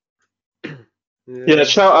 So. Yeah,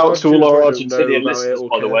 shout out to all our Argentinian listeners,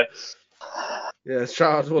 by the way. Yeah,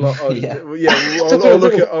 shout out to all our.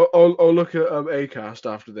 I'll look at Acast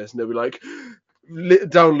after this, and they'll be like,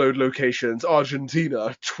 download locations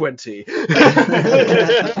Argentina 20.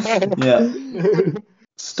 Yeah.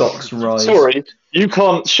 Stocks rise. Sorry, you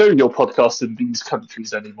can't show your podcast in these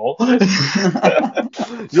countries anymore.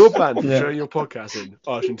 You're banned for showing your podcast in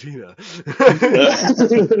Argentina.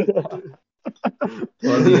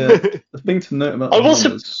 Well, the thing to note about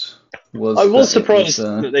was I was surprised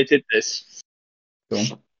that they did this. Go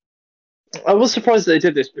on. I was surprised that they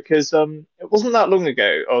did this because it wasn't that long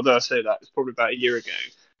ago, although I say that, it's probably about a year ago,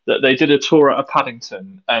 that they did a tour at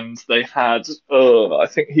Paddington, and they had, I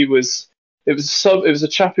think it was a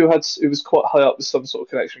chap who was quite high up with some sort of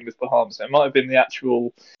connection with Bahamas. It might have been the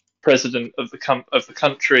actual president of the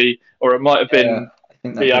country, or it might have been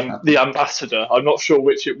the ambassador. I'm not sure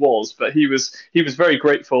which it was, but he was very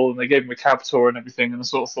grateful, and they gave him a cab tour and everything. And I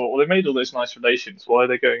sort of thought, well, they made all those nice relations. Why are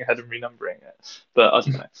they going ahead and renumbering it? But I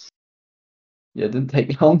don't know. Yeah, it didn't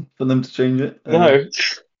take long for them to change it. No.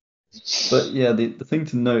 But yeah, the thing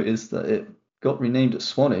to note is that it got renamed at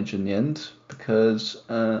Swanage in the end because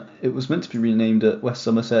it was meant to be renamed at West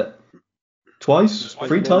Somerset twice,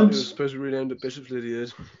 3 times. It was supposed to be renamed at Bishop's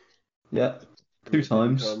Lydiard. Yeah, 2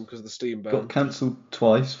 times. Because of the steam ban. Got cancelled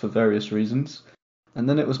twice for various reasons. And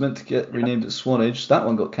then it was meant to get renamed at Swanage. That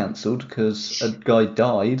one got cancelled because a guy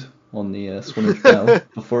died on the Swanage Bell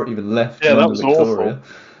before it even left London, Victoria. Awful.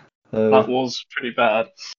 That was pretty bad.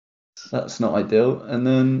 That's not ideal. And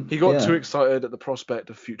then he got too excited at the prospect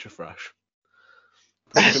of future fresh.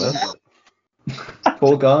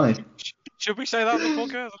 Poor guy. Should we say that on the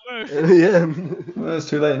podcast? I don't know. Yeah. Well, it's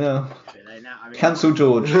too late now. Cancel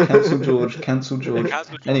George. Cancel George. Cancel George.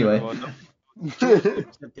 Anyway. The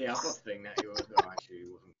other thing that you actually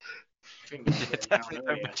wasn't.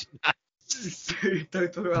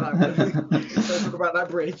 Don't talk about that bridge. Don't talk about that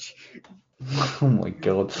bridge. Oh my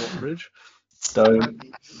god. What bridge? Don't.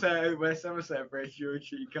 So, West Somerset Bridge, you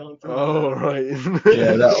actually can't talk about. Right.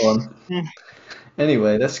 Yeah, that one.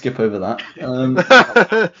 Anyway, let's skip over that.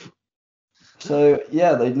 So,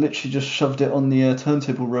 yeah, they literally just shoved it on the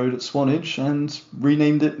Turntable Road at Swanage and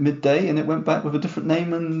renamed it midday, and it went back with a different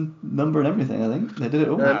name and number and everything, I think. They did it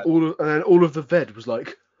all. And then all of the VED was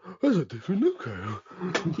like, there's a different logo.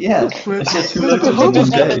 Yeah, they said 2 logos on one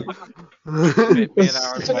day.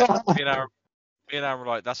 Me and Aaron were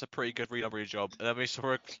like, that's a pretty good renumbering job. And then we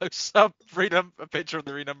saw a close-up a picture of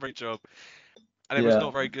the renumbering job. And it was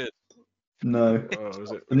not very good. No.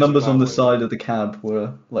 The numbers on the side of the cab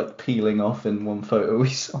were like peeling off in one photo we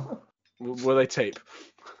saw. Were they tape?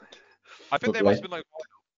 I think they must have been like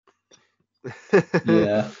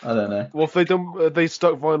Yeah, I don't know. Well, if they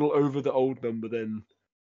stuck vinyl over the old number, then...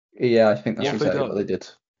 Yeah, I think that's exactly what they did.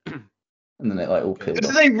 And then it like all peeled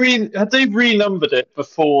off. Had they renumbered it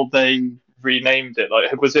before they renamed it?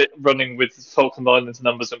 Like, was it running with Falkland Islands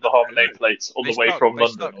numbers and Bahama nameplates all the way from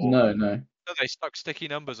London? No. No, they stuck sticky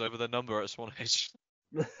numbers over the number at Swanage.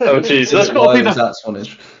 Oh jeez, that's got to be that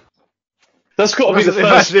Swanage. That's got to be the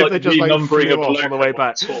first renumbering of a logo on the way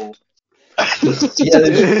back. Tour. Yeah,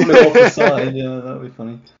 they just pull it off the side. Yeah, that'd be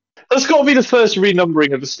funny. That's got to be the first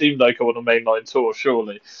renumbering of a Steam logo on a mainline tour,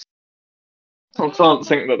 surely. I can't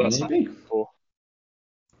think that that's maybe. Before.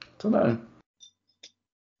 Don't know.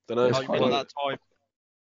 Oh, you mean like that time?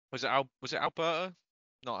 Was it Alberta?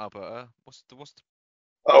 Not Alberta. What's the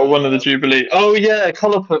Oh, one of the Jubilee. Oh yeah,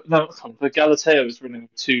 the Galatea was running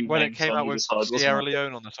two. When it came out with side, Sierra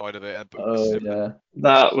Leone on the side of it. Yeah.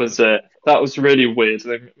 That was it. That was really weird.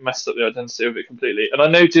 They messed up the identity of it completely. And I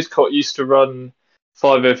know Discot used to run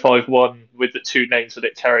 5051 with the two names that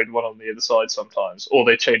it carried, one on the other side sometimes, or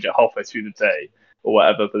they change it halfway through the day or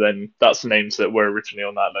whatever. But then that's the names that were originally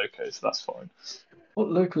on that loco, so that's fine.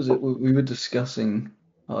 What loco was it we were discussing?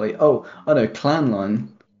 Oh, I know, Clanline.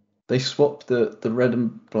 They swapped the red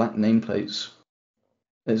and black nameplates.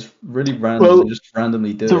 It's really random. Well, they just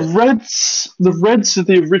randomly do the it. The reds are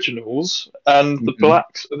the originals, and the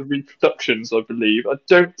blacks are the reproductions, I believe. I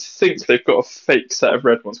don't think they've got a fake set of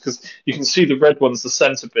red ones, because you can see the red ones, the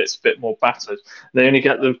centre bit's a bit more battered. They only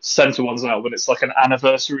get the centre ones out when it's like an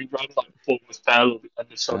anniversary run, like Bournemouth Bell or the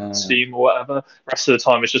end of Southern Steam or whatever. The rest of the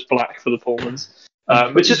time it's just black for the Pullmans.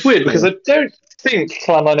 Which is weird, because I don't think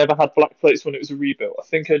Clanline ever had black plates when it was a rebuild. I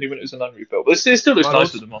think only when it was an unrebuild. But it still looks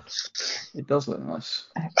nice with them on. It does look nice.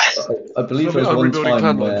 I believe there was one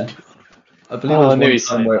time where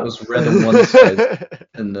it was red on one side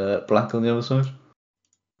and black on the other side.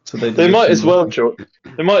 So they might as well, George.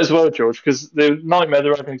 They might as well, George, because the nightmare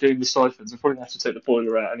they're having doing the siphons, they're probably going to have to take the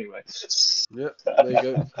boiler out anyway. Yeah, there you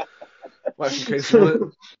go. That's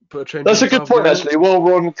a good point, actually. While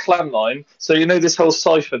we're on Clanline, so you know this whole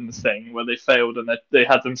siphon thing where they failed and they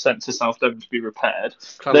had them sent to South Devon to be repaired.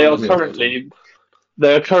 They are currently.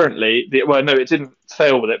 Well, no, it didn't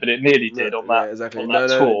fail with it, but it nearly did on that. Yeah, exactly. On that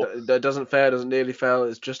tour. It doesn't fail. It doesn't nearly fail.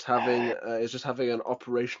 It's just having an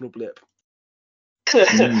operational blip.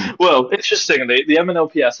 Well, interestingly, the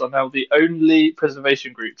MNLPS are now the only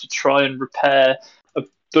preservation group to try and repair a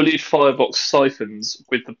bullied firebox siphons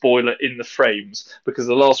with the boiler in the frames, because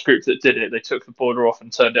the last group that did it, they took the boiler off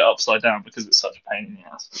and turned it upside down because it's such a pain in the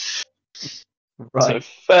ass. Right. So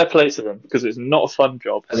fair play to them, because it's not a fun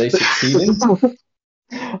job. Are they succeeding?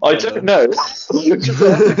 I don't know.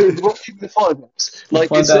 The firebox.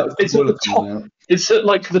 Like it's at the top. It's at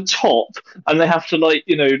like the top, and they have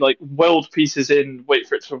to weld pieces in, wait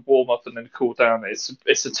for it to warm up, and then cool down.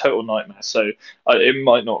 It's a total nightmare. So it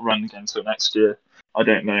might not run again until next year. I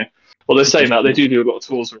don't know. Well, they're saying that they do a lot of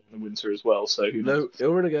tours around the winter as well. So who knows? No,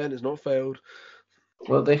 it'll run again. It's not failed.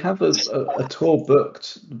 Well, they have a tour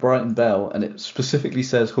booked, Brighton Bell, and it specifically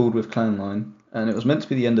says hauled with Clanline, and it was meant to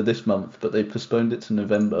be the end of this month, but they postponed it to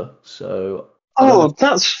November. So.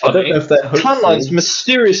 That's funny. I don't know if they're Clanline's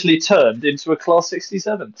mysteriously turned into a Class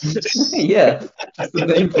 67. Yeah, just the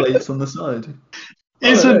nameplates on the side.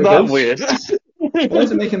 Isn't that weird? Why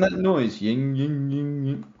is it making that noise? Ying, ying, ying,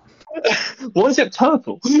 ying. Why is it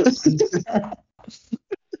purple?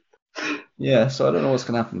 Yeah, so I don't know what's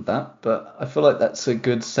going to happen with that, but I feel like that's a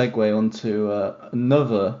good segue onto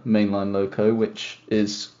another mainline loco, which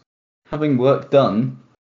is having work done,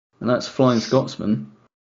 and that's Flying Scotsman,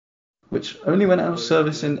 which only went out of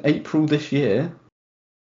service in April this year,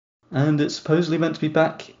 and it's supposedly meant to be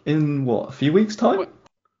back in, a few weeks' time? Went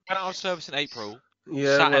out of service in April.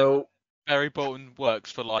 Yeah, Barry Bolton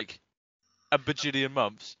works for like a bajillion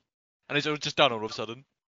months, and it's all just done all of a sudden.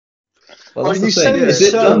 Well, that's the thing.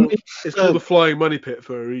 It's called the Flying Money Pit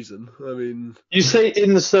for a reason. I mean, you say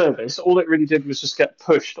in the service, all it really did was just get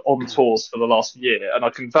pushed on tours for the last year, and I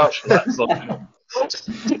can vouch for that.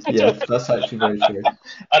 Yeah, that's actually very true.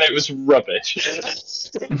 And it was rubbish.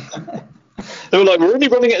 They were like, we're only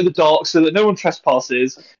running it in the dark so that no one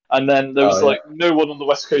trespasses, and then there was no one on the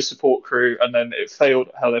West Coast support crew, and then it failed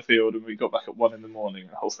at Hellerfield, and we got back at 1 a.m, and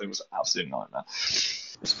the whole thing was an absolute nightmare.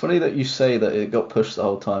 It's funny that you say that it got pushed the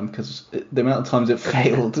whole time, because the amount of times it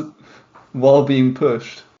failed while being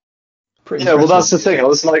pushed. Pretty impressive. Well, that's the thing. I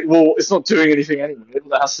was like, well, it's not doing anything anyway.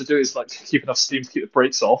 All it has to do is keep enough steam to keep the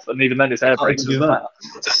brakes off, and even then, it's air brakes.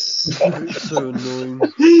 It's so annoying.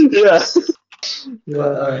 Yeah.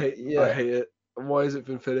 I hate it. And why has it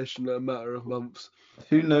been finished in a matter of months?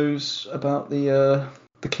 Who knows about the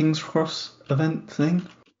King's Cross event thing?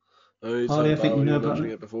 Harley, I think you know about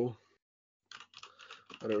it before.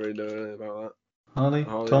 I don't really know anything about that. Harley,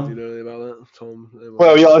 Tom? Do you know anything about that? Tom?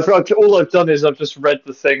 Well, yeah, all I've done is I've just read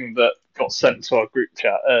the thing that got sent to our group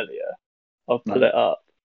chat earlier. I'll pull it up.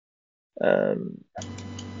 I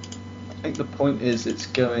think the point is it's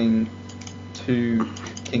going to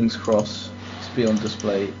King's Cross to be on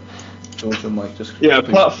display. George and Mike just... Yeah,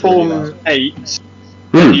 platform 8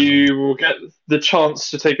 then you will get the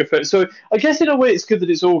chance to take a photo. So I guess in a way it's good that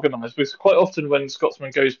it's organised, because quite often when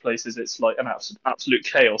Scotsman goes places, it's like an absolute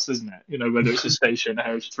chaos, isn't it? You know, whether it's a station, a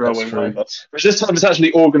heritage railway, whatever. Whereas this time it's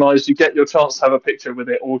actually organised. You get your chance to have a picture with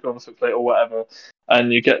it, or go on a footplate or whatever,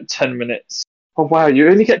 and you get 10 minutes. Oh wow! You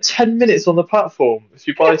only get 10 minutes on the platform if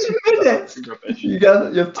you buy 10 minutes. You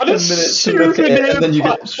have 10 minutes to look at it, and then you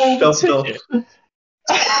get shoved off.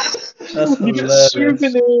 That's you get a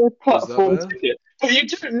souvenir platform ticket. But you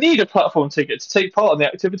don't need a platform ticket to take part in the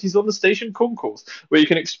activities on the station concourse, where you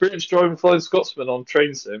can experience driving Flying Scotsman on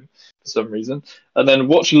train sim for some reason, and then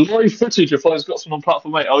watch live footage of Flying Scotsman on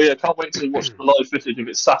platform 8. Oh yeah, can't wait to watch the live footage if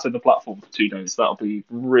it's sat in the platform for 2 days. That'll be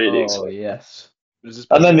really exciting. Oh yes.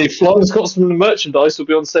 And then the Flying Scotsman merchandise will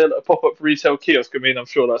be on sale at a pop-up retail kiosk. I mean, I'm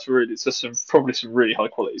sure that's really, it's just probably some really high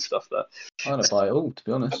quality stuff there. I'm gonna buy it all, to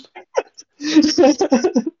be honest.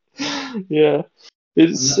 Yeah,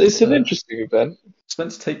 it's an interesting event. It's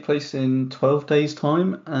meant to take place in 12 days'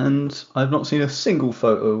 time, and I've not seen a single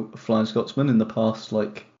photo of Flying Scotsman in the past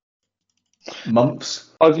months.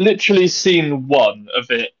 I've literally seen one of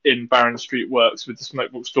it in Barron Street Works with the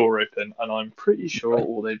smokebox door open, and I'm pretty sure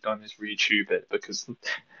all they've done is retube it because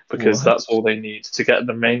that's all they need to get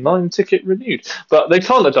the mainline ticket renewed. But they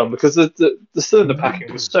can't have done, because the cylinder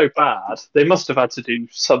packing was so bad. They must have had to do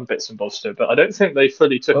some bits and bobs to it, but I don't think they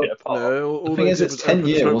fully took it apart. No, the thing is, it's 10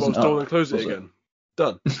 years wasn't up. And close it again.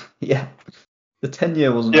 Done. Yeah, the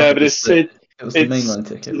 10-year wasn't. Yeah, up, but it was the mainline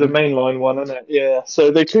ticket. The mainline one, isn't it? Yeah.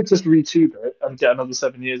 So they could just retube it and get another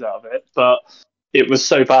 7 years out of it, but it was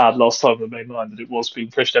so bad last time on the mainline that it was being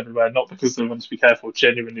pushed everywhere, not because they wanted to be careful,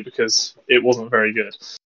 genuinely because it wasn't very good.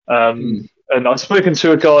 And I've spoken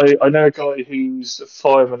to I know a guy who's a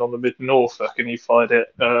fireman on the Mid-Norfolk, and he fired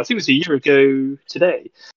it, I think it was a year ago today.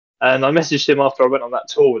 And I messaged him after I went on that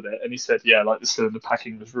tour with it, and he said, yeah, like the cylinder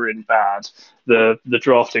packing was really bad. The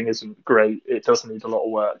drafting isn't great. It does need a lot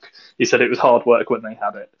of work. He said it was hard work when they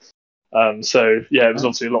had it. So, yeah, it was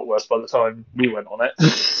obviously a lot worse by the time we went on it.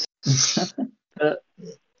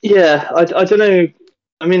 Yeah, I don't know.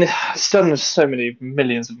 I mean, it's done so many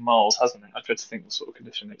millions of miles, hasn't it? I dread to think what sort of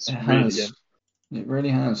condition it's really in. It really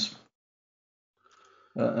has.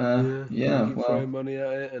 Throw money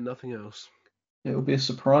at it and nothing else. It will be a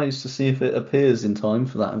surprise to see if it appears in time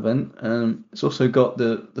for that event. It's also got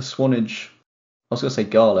the Swanage, I was going to say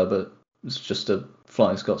gala, but it's just a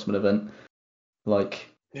Flying Scotsman event. A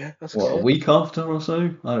week after or so?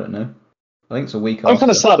 I don't know. I think it's a week after. I'm kind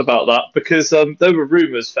of sad about that, because there were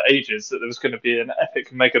rumours for ages that there was going to be an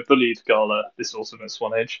epic mega bullied gala this autumn at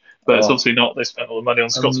Swanage, but it's obviously not. They spent all the money on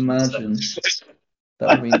Scotsman. Imagine.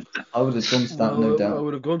 I would have gone to that, no doubt. I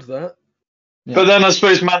would have gone to that. Yeah. But then I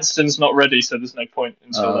suppose Manston's not ready, so there's no point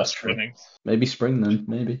until that's running. Maybe spring then,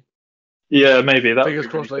 maybe. Yeah, maybe. Fingers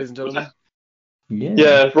crossed, ladies and gentlemen.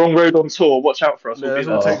 Yeah, Wrong Road on tour. Watch out for us. Yeah,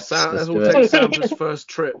 we'll take Sam to his first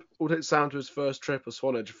trip. We'll take Sam to his first trip of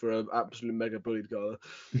Swanage for an absolute mega bullied gala.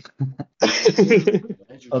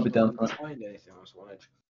 I'll be down for that.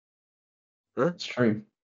 Huh? It's true.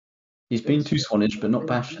 He's been to Swanage, but not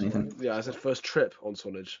bashed anything. Yeah, I said first trip on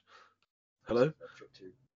Swanage. Hello?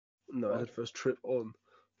 No, I had first trip on.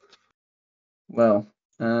 Well,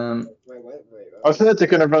 I've heard they're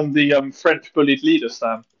going to run the French bullied leader,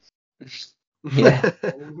 Sam. Yeah.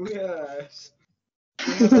 Oh, yes.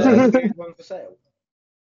 One for sale.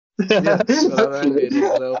 Yeah,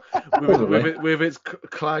 with its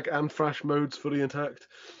clag and thrash modes fully intact.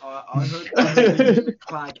 I hope the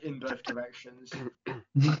clag in both directions.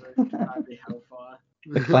 That'd be hellfire.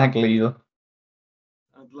 The clag leader.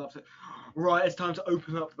 I'd love to. Right, it's time to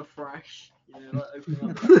open up the thrash. Open up.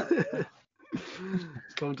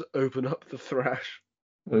 It's time to open up the thrash.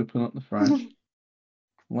 Open up the thrash.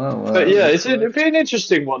 Well, but yeah, it'd be an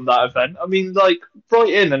interesting one, that event. I mean, write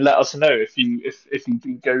in and let us know if you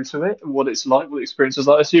do go to it, what it's like, what the experience is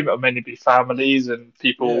like. I assume it'll mainly be families and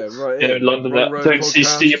people in London that don't see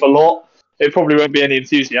Steam a lot. It probably won't be any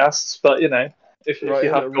enthusiasts, but if you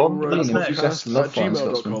have gone, enthusiasts love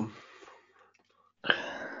gmail.com.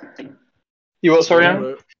 You what? Sorry,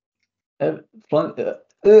 Aaron?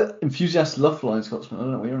 Enthusiasts love Flying Scotsman. I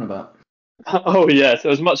don't know what you're on about. Oh yeah, so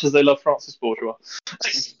as much as they love Francis Bourgeois.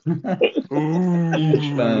 Huge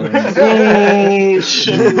fans.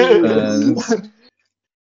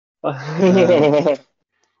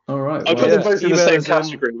 All right. I put them both in the same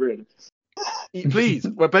category, really. Please,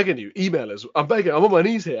 we're begging you. Email us. I'm begging. I'm on my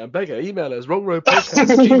knees here. I'm begging. Email us.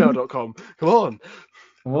 wrongroadpodcast@gmail.com. Come on.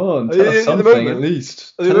 Come on. Tell us something at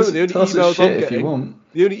least. Tell us shit if you want.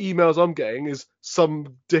 The only emails I'm getting is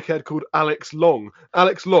some dickhead called Alex Long.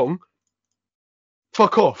 Alex Long.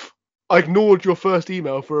 Fuck off. I ignored your first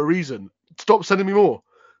email for a reason. stop sending me more.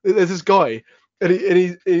 There's this guy, and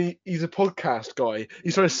he's a podcast guy.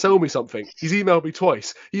 He's trying to sell me something. He's emailed me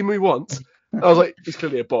twice. He emailed me once. I was like, he's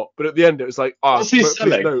clearly a bot. But at the end, it was like, What's he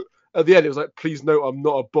selling? note. At the end, it was like, please note, I'm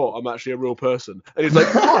not a bot. I'm actually a real person. And he's like,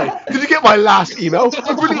 hi, did you get my last email?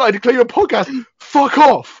 I'd really like to claim a podcast. Fuck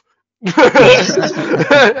off.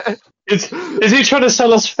 Is he trying to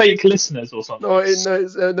sell us fake listeners or something? No,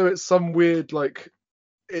 it's some weird like.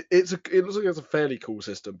 It looks like it's a fairly cool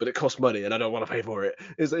system, but it costs money, and I don't want to pay for it.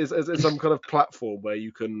 It's some kind of platform where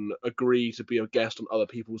you can agree to be a guest on other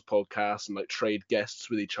people's podcasts and like trade guests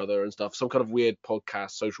with each other and stuff. Some kind of weird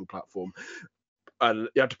podcast social platform, and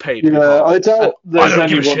you have to pay. Yeah, I doubt. I don't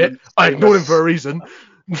give a shit. I ignored him for a reason.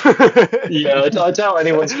 Yeah, I doubt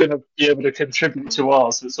anyone's going to be able to contribute to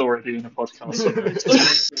ours that's already in a podcast.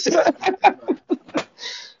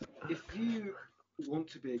 If you want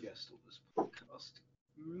to be a guest on this podcast,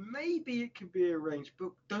 maybe it can be arranged,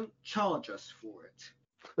 but don't charge us for it.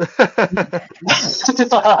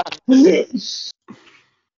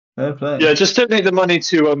 Fair play. Yeah, just donate the money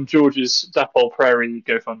to George's Dapple Prairie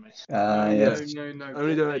GoFundMe. Yes. No.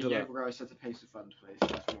 Only donate to that. Where I set a pace of fund, please.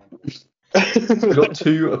 That's more important. We've got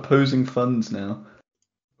 2 opposing funds now.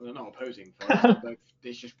 Well, they're not opposing funds.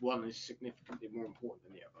 There's just one is significantly more important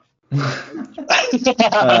than the other.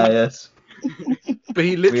 Yes. But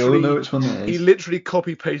he We all know which one it is. He literally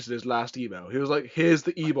copy pasted his last email. He was like, "Here's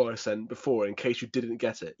the email I sent before, in case you didn't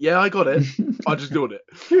get it." Yeah, I got it. I just ignored it.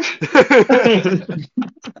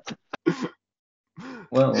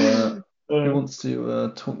 Well, who wants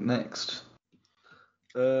to talk next?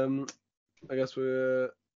 I guess I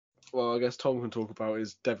guess Tom can talk about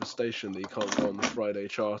his devastation that he can't go on the Friday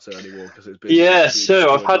charter anymore because it's been. Yeah,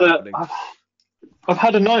 so I've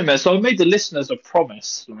had a nightmare. So I made the listeners a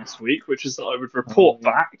promise last week, which is that I would report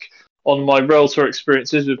back on my rail tour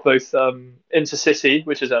experiences with both Intercity,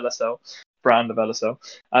 which is LSL, brand of LSL,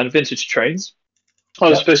 and Vintage Trains. I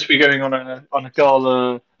was supposed to be going on a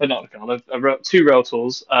gala, not a gala, 2 rail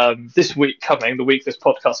tours this week coming, the week this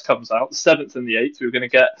podcast comes out, the 7th and the 8th. We were going to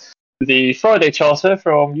get the Friday charter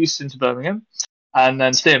from Euston to Birmingham, and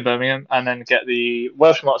then stay in Birmingham, and then get the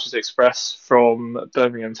Welsh Marches Express from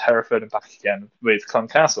Birmingham to Hereford and back again with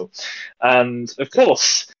Cloncassel. And of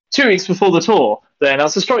course, 2 weeks before the tour, they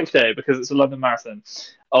announced a strike day because it's a London Marathon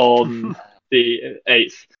on the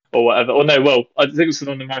 8th or whatever. Or no, well, I think it was the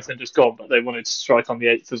London Marathon just gone, but they wanted to strike on the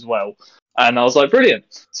 8th as well. And I was like,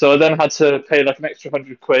 brilliant. So I then had to pay like an extra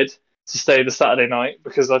 £100 to stay the Saturday night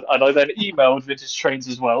because I then emailed Vintage Trains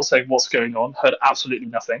as well saying what's going on. Heard absolutely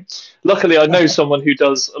nothing. Luckily, I know someone who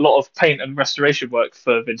does a lot of paint and restoration work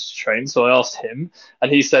for Vintage Trains, so I asked him,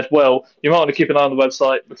 and he said, well, you might want to keep an eye on the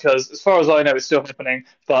website because as far as I know, it's still happening,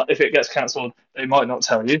 but if it gets cancelled, they might not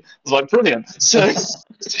tell you. I was like, brilliant. So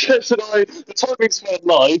the timings went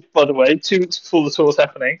live, by the way, 2 weeks before the tour was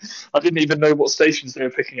happening. I didn't even know what stations they were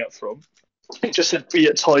picking up from. It just said be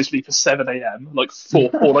at Tisley for 7 a.m, like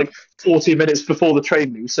 40 minutes before the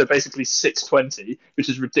train leaves, so basically 6:20, which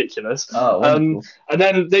is ridiculous. And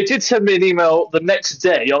then they did send me an email the next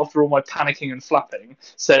day after all my panicking and flapping,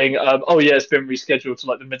 saying, "Oh yeah, it's been rescheduled to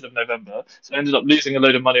like the middle of November." So I ended up losing a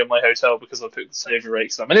load of money on my hotel because I picked the saver rate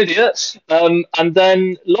because I'm an idiot. And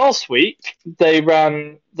then last week they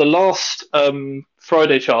ran the last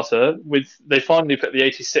Friday charter they finally put the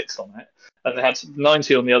 86 on it. And they had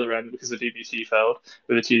 90 on the other end because the DBT failed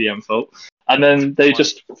with a TDM fault. And then they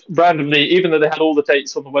just randomly, even though they had all the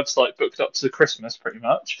dates on the website booked up to Christmas pretty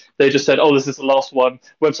much, they just said, oh, this is the last one.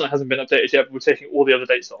 Website hasn't been updated yet, but we're taking all the other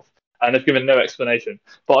dates off. And they've given no explanation.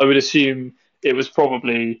 But I would assume it was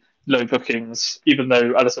probably low bookings, even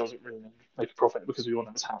though LSL doesn't really make a profit because we all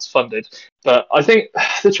know it's how it's funded. But I think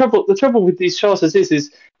the trouble with these charters is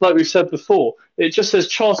like we've said before, it just says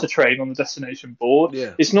charter train on the destination board.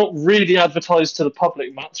 Yeah. It's not really advertised to the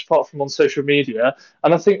public much apart from on social media.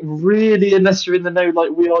 And I think really, unless you're in the know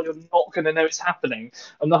like we are, you're not going to know it's happening.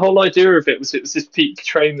 And the whole idea of it was this peak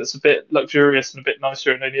train that's a bit luxurious and a bit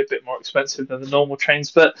nicer and only a bit more expensive than the normal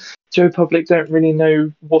trains. But Joe Public don't really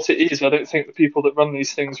know what it is. I don't think the people that run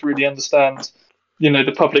these things really understand,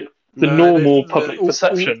 the public. Normal public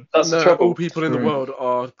perception. That's the trouble. All people in the world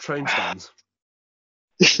are train stands.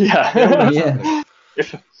 Yeah.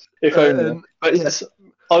 If only. But yes,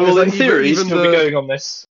 I will in theory still be going on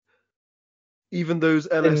this. Even those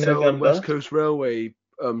LSL and West Coast Railway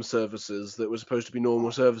services that were supposed to be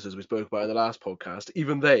normal services we spoke about in the last podcast,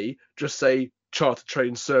 even they just say charter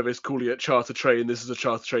train service, calling it charter train. This is a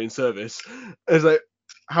charter train service. It's like,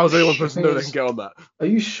 how's anyone supposed to know they can get on that? Are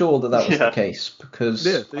you sure that was the case? Because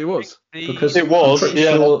it was. Because it was.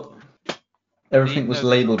 Everything was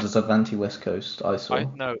labelled as Avanti West Coast. I saw.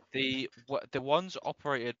 No, the ones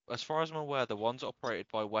operated, as far as I'm aware, the ones operated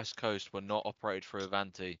by West Coast were not operated through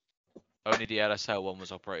Avanti. Only the LSL one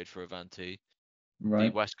was operated through Avanti.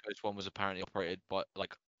 Right. The West Coast one was apparently operated by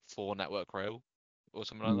for Network Rail or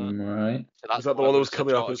something like that. Right. So that's was that the one that was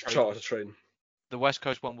coming up as charter train? The West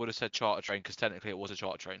Coast one would have said charter train because technically it was a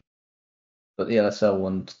charter train. But the LSL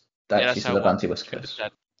one actually said Avanti West Coast.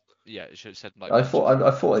 Yeah, it should have said I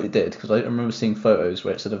thought it did because I remember seeing photos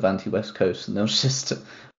where it said Avanti West Coast and there was just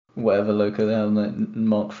whatever loco there on the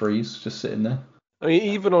Mark III's just sitting there. I mean,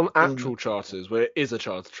 even on actual charters where it is a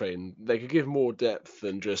charter train, they could give more depth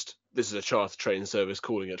than just this is a charter train service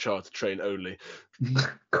calling it charter train only.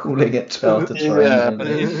 Calling it charter train. Yeah. But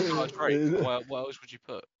it is a charter train. What else would you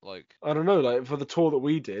put? I don't know. Like for the tour that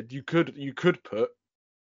we did, you could put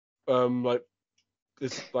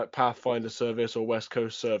it's like Pathfinder service or West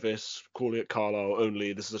Coast service, calling it Carlisle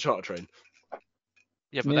only. This is a charter train.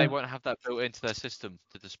 Yeah, but they won't have that built into their system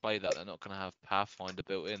to display that. They're not going to have Pathfinder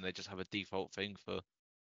built in. They just have a default thing for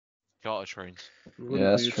charter trains.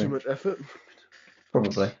 That's true. Too much effort.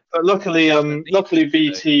 Probably. But luckily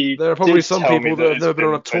BT. There are probably some people that have never been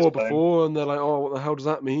on a tour before, and they're like, "Oh, what the hell does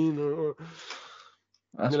that mean?"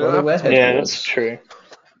 That's why they wear headphones. Yeah, that's true.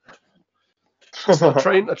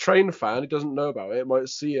 A train fan who doesn't know about it might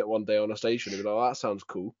see it one day on a station and be like, "Oh, that sounds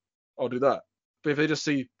cool. I'll do that." But if they just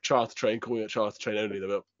see charter train, calling it charter train only, they're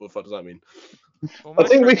like, "What the fuck does that mean?" Well, I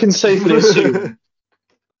think we can safely assume.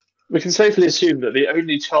 We can safely assume that the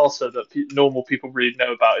only charter that normal people really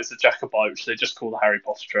know about is the Jacobite, which they just call the Harry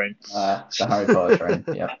Potter train. The Harry Potter train,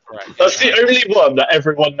 yeah. Right, That's the only one that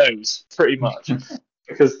everyone knows, pretty much,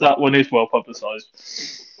 because that one is well publicised.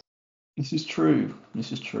 This is true.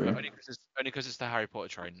 Only because it's the Harry Potter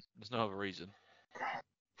train. There's no other reason.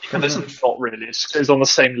 And it's not really. It goes on the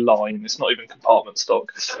same line. It's not even compartment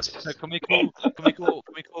stock. So can we call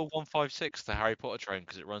 156 the Harry Potter train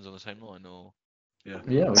because it runs on the same line, or? Yeah.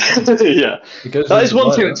 Yeah. That is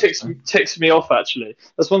one thing that ticks me off, actually.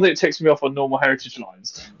 That's one thing that ticks me off on normal heritage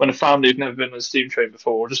lines. When a family who've never been on a steam train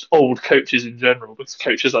before, or just old coaches in general, because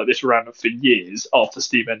coaches like this ran for years after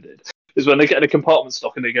steam ended, is when they get in a compartment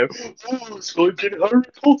stock and they go, "Oh, it's like in Harry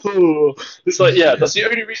Potter." It's like, yeah, that's the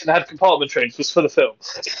only reason I had compartment trains was for the film.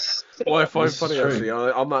 What I find funny, actually,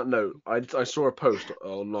 on that note, I saw a post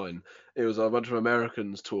online. It was a bunch of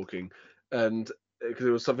Americans talking, and because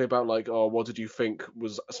it was something about like, oh, what did you think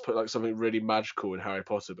was like something really magical in Harry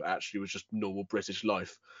Potter, but actually was just normal British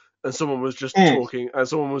life. And someone was just talking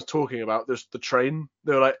about the train.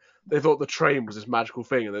 They were like, they thought the train was this magical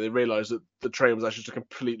thing, and then they realised that the train was actually just a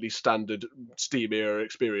completely standard steam era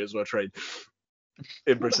experience on a train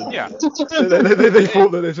in Britain. Yeah. they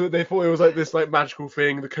thought it was like this like magical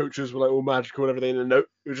thing. The coaches were like all magical and everything, and no,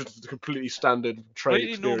 it was just a completely standard train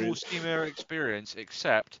experience. Normal steam era experience,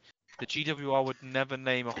 except the GWR would never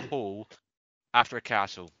name a hall after a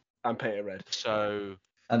castle. And paint it red. So.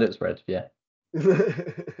 And it's red, yeah.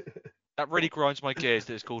 That really grinds my gears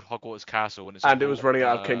that it's called Hogwarts Castle. And it was running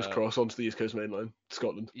out of King's Cross onto the East Coast Main Line,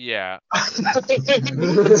 Scotland. Yeah.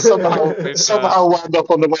 somehow wound up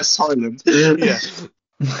on the West Highland. Yeah.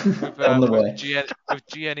 On the way. With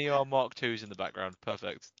GNER Mark IIs in the background.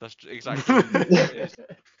 Perfect. That's exactly what it is.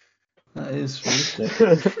 That is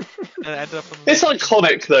ridiculous. It's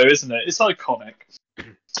iconic, though, isn't it? It's iconic.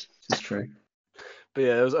 It's true. But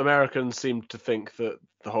yeah, those Americans seemed to think that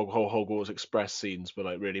the whole Hogwarts Express scenes were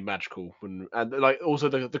like really magical, and like also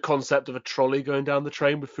the concept of a trolley going down the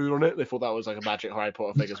train with food on it. They thought that was like a magic Harry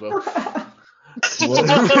Potter thing as well. Well,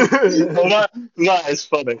 that is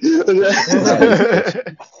funny.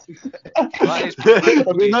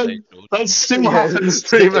 That still happens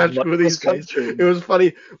pretty magical these days. It was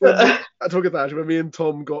funny when when me and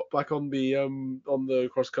Tom got back on the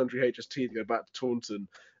cross country HST to go back to Taunton.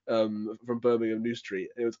 From Birmingham New Street,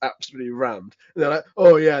 it was absolutely rammed. And they're like,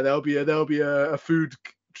 "Oh yeah, there'll be a food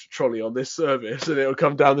trolley on this service, and it'll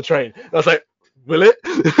come down the train." And I was like, "Will it?"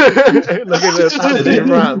 Like it's absolutely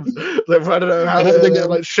rammed. Like I don't know how they get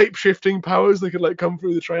like shape shifting powers. They could like come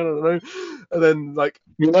through the train. I don't know. And then like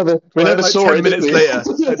we never saw 10 it. Minutes later,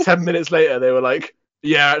 10 minutes later, they were like,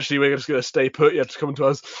 "Yeah, actually, we're just gonna stay put. You have to come to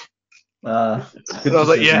us." And I was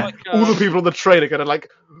like, yeah, all the people on the train are going to like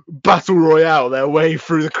battle royale their way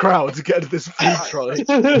through the crowd to get to this food trolley.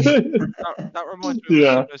 that reminds me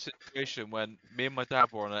of a situation when me and my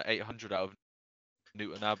dad were on an 800 out of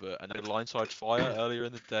Newton Abbot and a lineside fire earlier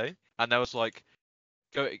in the day. And there was like,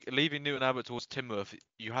 leaving Newton Abbot towards Teignmouth,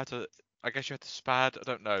 you had to spad, I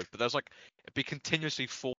don't know, but there's like, it'd be continuously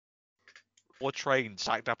four trains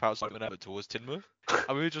stacked up outside Newton Abbot towards Teignmouth.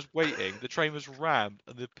 And we were just waiting. The train was rammed,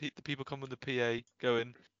 and the people come with the PA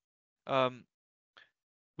going,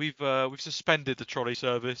 we've suspended the trolley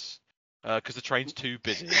service because the train's too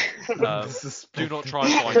busy. Do not try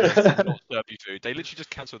and find us. We will not serve you food. They literally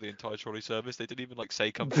just cancelled the entire trolley service. They didn't even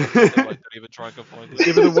say come find us. They don't even try and come find us.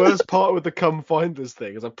 Yeah, but the worst part with the come find us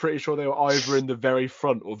thing is I'm pretty sure they were either in the very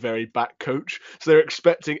front or very back coach. So they're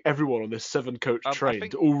expecting everyone on this 7-coach train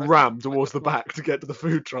to all ram towards the back to get to the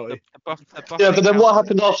food trolley. Yeah, but then what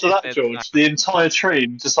happened after that, George? The entire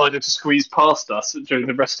train decided to squeeze past us during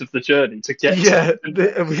the rest of the journey to get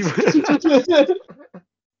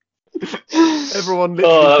everyone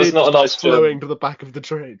literally not a nice flowing to the back of the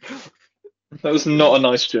train. That was not a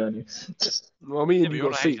nice journey. Well, I mean, we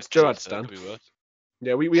got seats. Joe had to stand.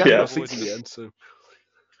 Yeah, we had got seats in the end, so.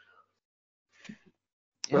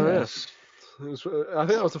 Oh, yes. I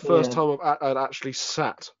think that was the first time I'd actually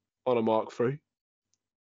sat on a Mark III.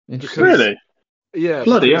 Really? Yeah.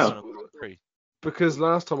 Bloody hell. Because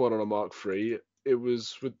last time I went on a Mark III, it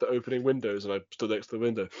was with the opening windows, and I stood next to the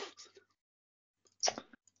window.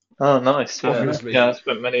 Oh, nice. Yeah, obviously. Yeah, I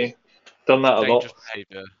spent done that a lot.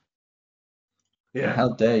 Behavior. Yeah. How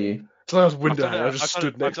dare you? So I was window hanging. I just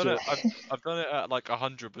stood next to it. I've done it at like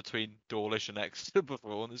 100 between Dawlish and Exeter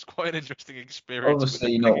before, and it's quite an interesting experience.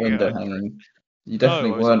 Obviously, not window hanging. You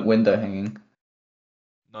definitely weren't window hanging.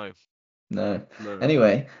 No.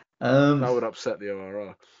 Anyway, that would upset the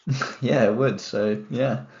ORR. Yeah, it would. So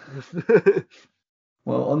yeah.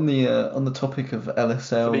 Well, on the topic of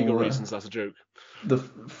LSL, for legal reasons, that's a joke. The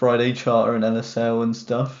Friday Charter and LSL and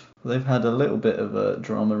stuff, they've had a little bit of a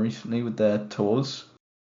drama recently with their tours.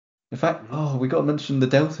 In fact, we got to mention the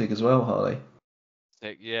Deltic as well, Harley.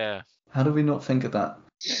 Yeah. How do we not think of that?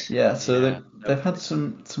 Yeah, so they've had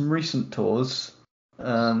some recent tours.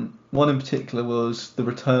 One in particular was the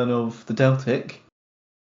return of the Deltic,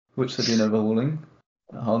 which they've been overhauling.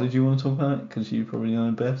 Harley, do you want to talk about it? Because you probably know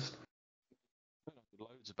it best. I don't know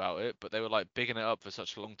loads about it, but they were like bigging it up for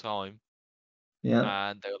such a long time. Yeah.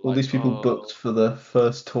 And they were all these people booked for the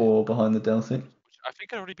first tour behind the Deltic. I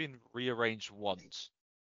think it had already been rearranged once.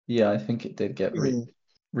 Yeah, I think it did get replanned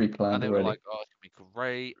already. And they were like, it's going to be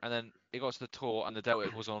great. And then it got to the tour and the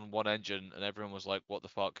Deltic was on one engine and everyone was like, what the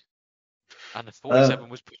fuck? And the 47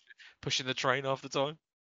 was pushing the train half the time.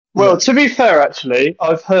 Well, to be fair, actually,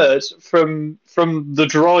 I've heard from the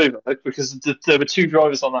driver, because there were two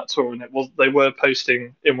drivers on that tour, and they were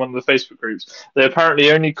posting in one of the Facebook groups. They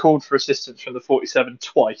apparently only called for assistance from the 47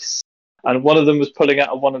 twice, and one of them was pulling out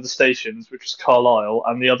of one of the stations, which was Carlisle,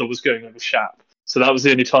 and the other was going over Shap. So that was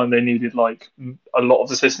the only time they needed like a lot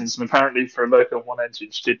of assistance, and apparently for a local one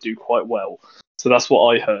engine, she did do quite well. So that's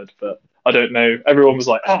what I heard, but I don't know. Everyone was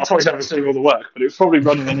like, 47 was doing all the work, but it was probably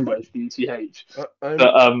running anyway for the ETH.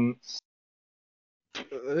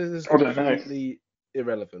 This is completely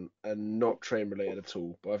irrelevant and not train related at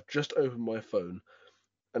all, but I've just opened my phone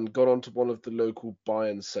and got onto one of the local buy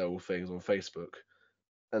and sell things on Facebook,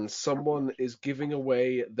 and someone is giving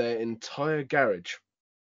away their entire garage.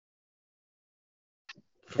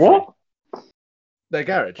 What? Their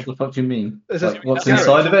garage. What the fuck do you mean? Like, what's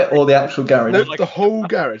inside of it, or the actual garage? No, the whole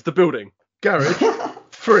garage, the building. Garage,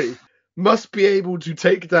 free. Must be able to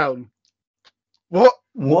take down. What?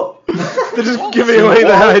 They're just giving away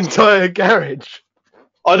their entire garage.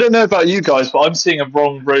 I don't know about you guys, but I'm seeing a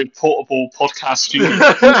Wrong Road portable podcast studio.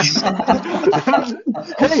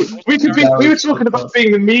 Hey, we were talking about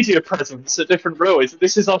being the media presence at different railways.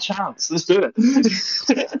 This is our chance. Let's do it.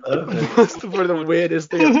 That's probably the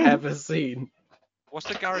weirdest thing I've ever seen. What's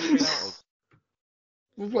the garage made out of?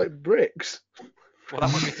 With like bricks. Well,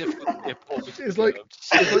 that might be difficult. It's like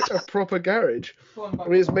a proper garage. I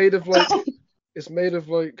mean, it's made of like. It's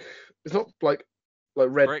not like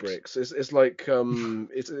red bricks. It's like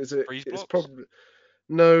it's probably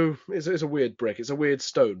no. It's a weird brick. It's a weird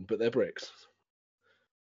stone, but they're bricks.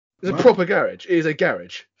 It's a proper garage. It is a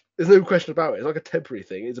garage. There's no question about it. It's like a temporary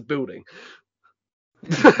thing. It's a building,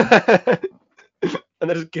 and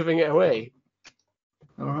they're just giving it away.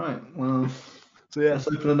 All right. Well. So yeah, let's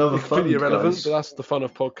open another fund. Pretty irrelevant, but that's the fun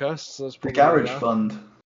of podcasts. So the Garage Fund.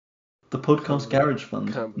 The podcast Garage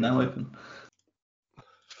Fund. Now open.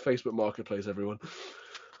 Facebook Marketplace, everyone.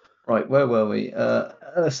 Right, where were we?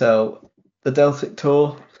 LSL, the Deltic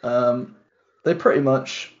Tour. They pretty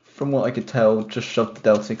much, from what I could tell, just shoved the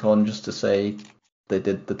Deltic on just to say they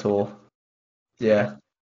did the tour. Yeah.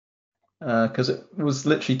 Because it was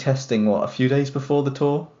literally testing, a few days before the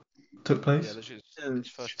tour took place? Yeah,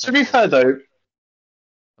 to be fair, though,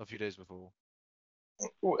 a few days before.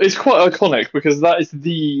 It's quite iconic because that is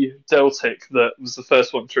the Deltic that was the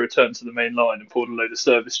first one to return to the main line and pulled a load of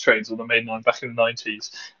service trains on the main line back in the 90s.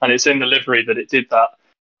 And it's in the livery that it did that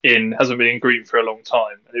hasn't been in green for a long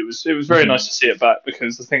time, and it was very nice to see it back,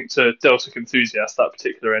 because I think to Delta enthusiasts that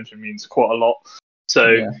particular engine means quite a lot.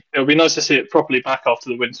 So it'll be nice to see it properly back after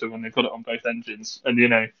the winter when they've got it on both engines. And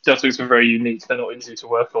Deltas are very unique; they're not easy to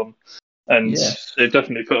work on, and they've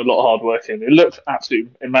definitely put a lot of hard work in. It looked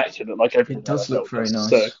absolutely immaculate, like everything. It does look very nice.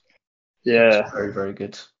 So, yeah, it's very, very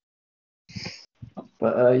good.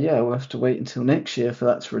 But we'll have to wait until next year for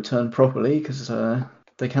that to return properly, because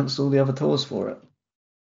they cancelled all the other tours for it.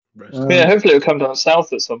 Hopefully it'll come down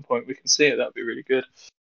south at some point. We can see it. That'd be really good.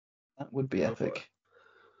 That would be epic.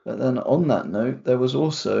 But then on that note, there was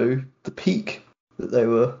also the peak that they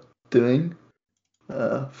were doing,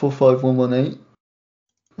 45118,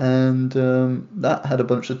 and that had a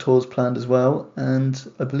bunch of tours planned as well,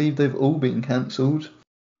 and I believe they've all been cancelled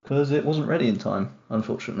because it wasn't ready in time,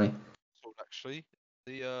 unfortunately. Actually,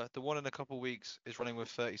 the one in a couple of weeks is running with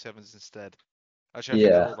 37s instead. Actually, I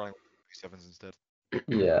think they're all running with 37s instead.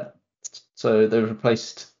 Yeah. So they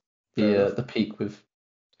replaced the peak with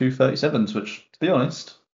two 37s, which, to be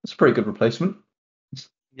honest, it's a pretty good replacement.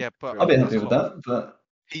 Yeah, but I'll be happy with that. But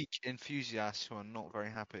peak enthusiasts who are not very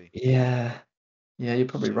happy. Yeah, you're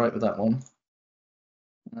probably right with that one.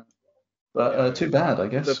 But too bad, I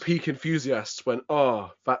guess. The peak enthusiasts went,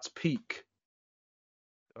 that's peak.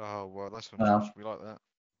 Oh, well, that's unfortunate. We like that.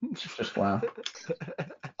 Just wow.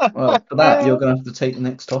 Well, for that, you're going to have to take the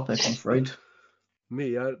next topic, I'm afraid.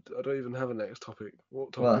 Me, I don't even have a next topic.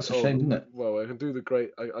 What topic? Well, that's a shame, isn't it? Well, I can do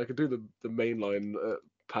I could do the main line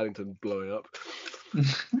Paddington blowing up.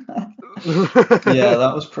 Yeah,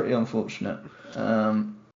 that was pretty unfortunate.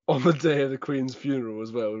 On the day of the Queen's funeral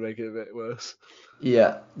as well would make it a bit worse.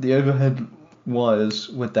 Yeah, the overhead wires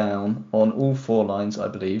were down on all 4 lines, I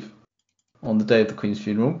believe, on the day of the Queen's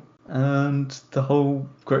funeral, and the whole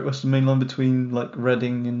Great Western Main Line between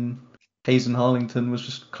Reading and Hayes and Harlington was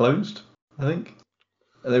just closed, I think.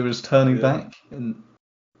 They were just turning back and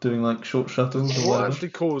doing short shuttles or whatever. What actually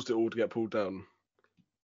caused it all to get pulled down?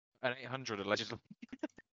 An 800 allegedly.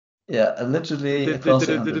 Yeah, allegedly. Did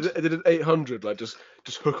an 800 just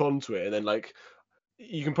hook onto it, and then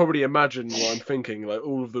you can probably imagine what I'm thinking,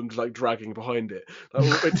 all of them just dragging behind it.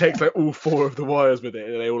 It takes all 4 of the wires with it,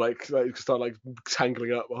 and they all start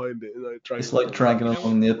tangling up behind it. And, dragging it's like dragging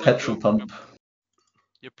on the petrol pump.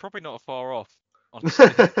 You're probably not far off, honestly.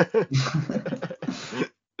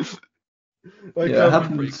 It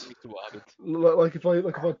happens. If I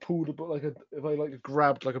pulled if I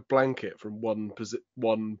grabbed a blanket from one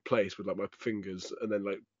place with my fingers, and then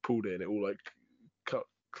pulled it, and it all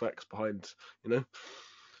cracks behind, But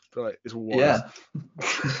it's all wires. Yeah.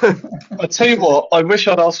 I tell you what, I wish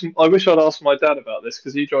I'd asked my dad about this,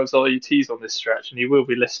 because he drives IETs on this stretch, and he will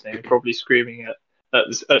be listening and probably screaming at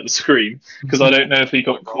the screen, because I don't know if he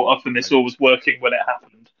got caught up in this or was working when it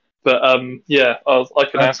happened. But I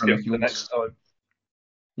can ask him for the next time.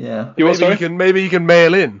 Yeah. Maybe you can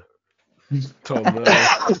mail in, Tom. Maybe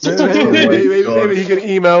he can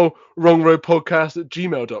email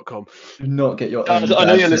wrongroadpodcast@gmail.com. Do not get your I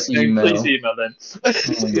know you're listening. Email. Please email then.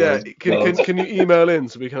 Can you email in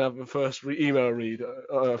so we can have a first email read,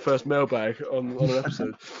 first mailbag on an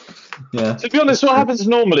episode? Yeah. To be honest, what happens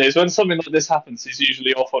normally is when something like this happens, he's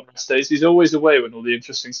usually off on rest days. He's always away when all the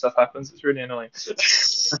interesting stuff happens. It's really annoying.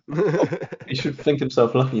 He should think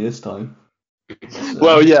himself lucky this time.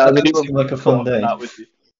 Well, yeah, it didn't seem like a fun day. No,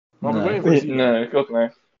 God no.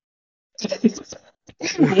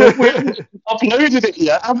 We've uploaded it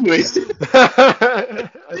yet, haven't we? I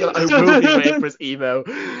will be waiting for his email.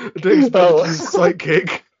 Don't expect his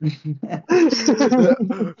sidekick.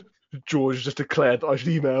 George just declared that I should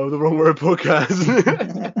email the Wrong Road podcast.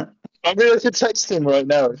 I mean, I could text him right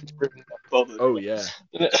now if he's really not bothered. Oh, yeah.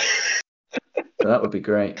 That would be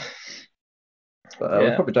great. But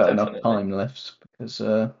we probably don't have enough time left, because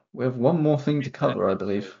we have one more thing to cover, I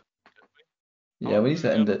believe. Yeah, we need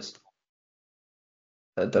to end it.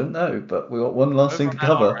 I don't know, but we got one last thing to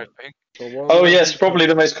cover. Oh yes, probably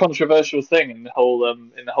the most controversial thing in the whole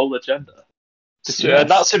agenda. And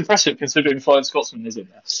that's impressive considering Flying Scotsman is in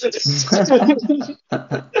there.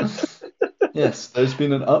 Yes, there's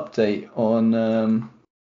been an update on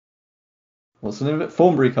what's the name of it?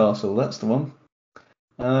 Thornbury Castle. That's the one.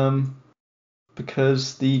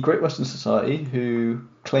 Because the Great Western Society, who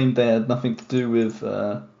claimed they had nothing to do with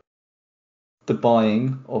the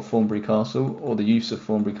buying of Thornbury Castle or the use of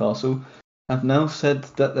Thornbury Castle, have now said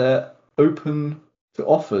that they're open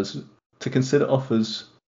to consider offers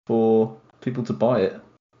for people to buy it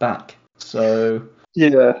back. So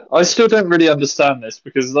yeah, I still don't really understand this,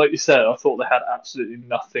 because, like you said, I thought they had absolutely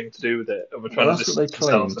nothing to do with it, and we're trying to distance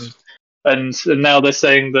themselves. And now they're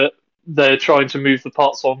saying that they're trying to move the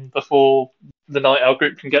parts on before the Night Owl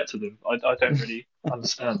group can get to them. I don't really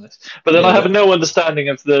understand this. But then I have no understanding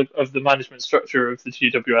of the management structure of the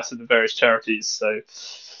GWS and the various charities. So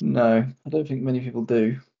no, I don't think many people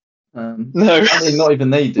do. No, I mean, not even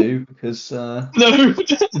they do, because no.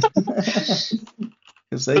 Because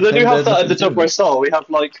But then you have that at the WSR. We have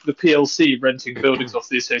like the PLC renting buildings off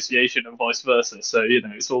the association and vice versa. So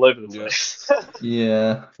it's all over the place.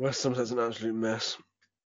 Yeah. West Somerset's an absolute mess.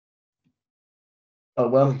 Oh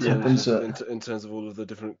well, in terms of all of the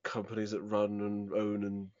different companies that run and own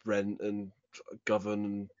and rent and govern,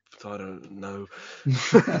 and I don't know.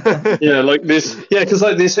 Yeah, like this. Yeah, because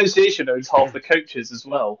like the association owns half the coaches as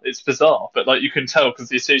well. It's bizarre, but like you can tell because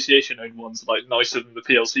the association owned ones are like nicer than the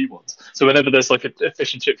PLC ones. So whenever there's like a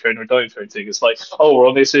fish and chip train or a dining train thing, it's like, oh, we're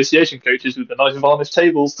on the association coaches with the nice varnished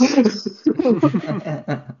tables.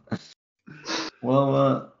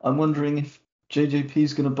 Well, I'm wondering if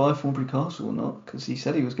JJP's going to buy Thornbury Castle or not, because he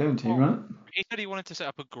said he was going to, right? He said he wanted to set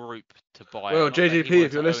up a group to buy well, it. Well, JJP,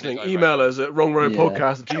 if you're listening, email us at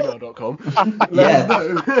wrongroadpodcast@gmail.com. Yeah.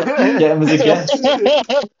 Get him as a guest.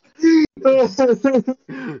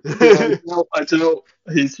 I don't know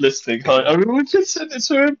he's listening. I mean, we could send it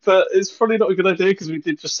to him, but it's probably not a good idea because we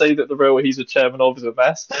did just say that the railway he's a chairman of is a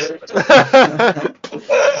mess.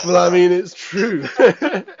 Well, I mean, it's true.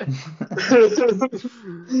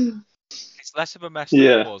 It's less of a mess than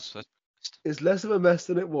it was. It's less of a mess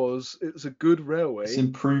than it was. It's a good railway. It's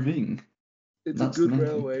improving. It's a good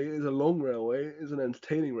railway. It's a long railway. It's an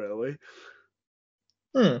entertaining railway.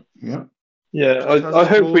 Yeah. Yeah, I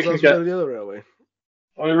hope we can get. The other railway.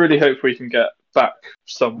 I really hope we can get back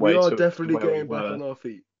some way. We are definitely getting back on our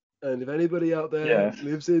feet. And if anybody out there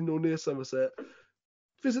lives in or near Somerset,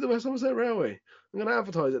 visit the West Somerset Railway. I'm going to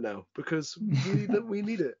advertise it now because we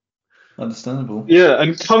need it. Understandable. Yeah,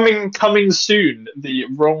 and coming soon, the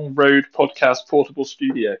Wrong Road Podcast portable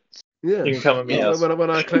studio. Yeah, you can come and meet us when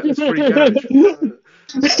I collect this free garage.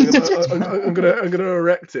 I'm gonna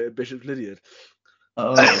erect it at Bishop's Lydiard.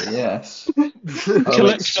 Oh yes.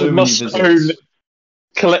 Collector must own.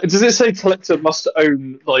 Does it say collector must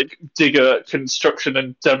own like digger, construction,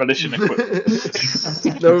 and demolition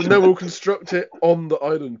equipment? No, we'll construct it on the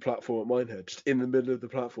island platform at Minehead, just in the middle of the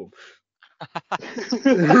platform. Sounds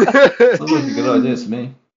like a good idea to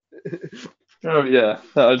me. Oh yeah,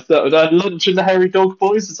 that would add lunch and the Hairy Dog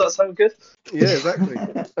Boys. Does that sound good? Yeah, exactly.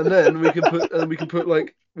 And then we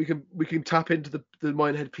can tap into the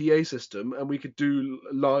Minehead PA system, and we could do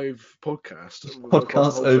live podcasts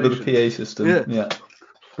over the PA system. Yeah.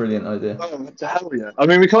 Brilliant idea. Oh, hell yeah. I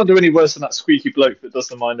mean, we can't do any worse than that squeaky bloke that does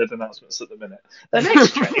the Minehead announcements at the minute. The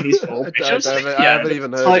next train is for I haven't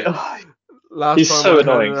even heard it. He's so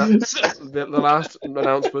annoying. The last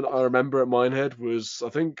announcement I remember at Minehead was, I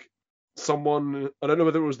think, someone, I don't know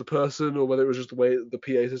whether it was the person or whether it was just the way the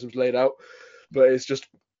PA system's laid out, but it's just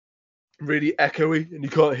really echoey and you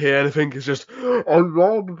can't hear anything. It's just and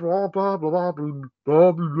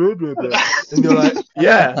you're like,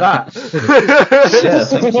 yeah, that. Yeah,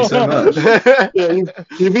 thank you so much. Yeah,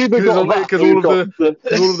 you've either got because all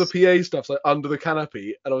of the PA stuff's like under the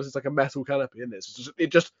canopy, and obviously it's like a metal canopy, isn't it? So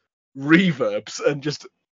it just reverbs and just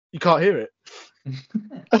you can't hear it.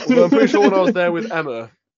 Although I'm pretty sure when I was there with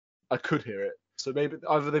Emma, I could hear it. So maybe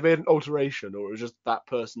either they made an alteration or it was just that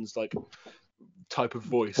person's like type of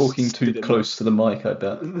voice. Talking too close to the mic, I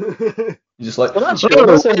bet. You're just like, when I was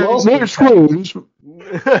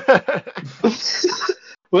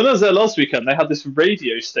there last weekend, they had this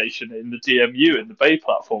radio station in the DMU in the Bay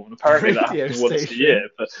platform, and apparently that happens once a year.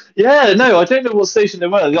 But yeah, no, I don't know what station they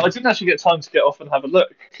were. I didn't actually get time to get off and have a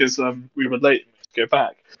look because we were late to go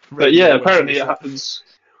back. But yeah, apparently it happens.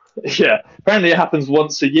 Yeah, apparently it happens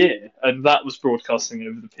once a year, and that was broadcasting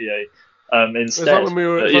over the PA instead. I've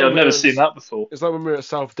never seen that before. It's like when we were at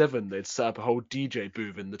South Devon, they'd set up a whole DJ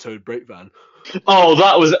booth in the Toad brake van. Oh,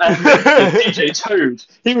 that was epic. DJ Toad.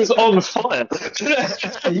 He was on fire.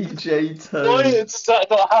 DJ Toad. Why does that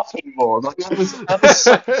not happen more? Like, that was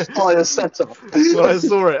such a fire setup. When I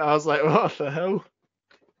saw it, I was like, what the hell?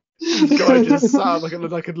 This guy just sat like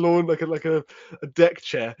a lawn, like a deck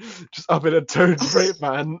chair, just up in a Toad brake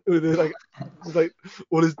van with like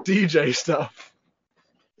all his DJ stuff.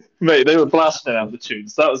 Mate, they were blasting out the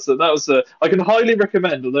tunes. That was I can highly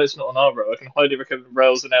recommend, although it's not on our road, I can highly recommend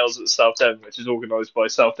Rails and Ales at South Devon, which is organised by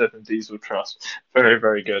South Devon Diesel Trust. Very,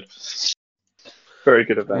 very good. Very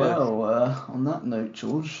good event. Well, on that note,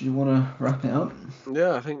 George, you want to wrap it up?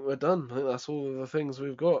 Yeah, I think we're done. I think that's all of the things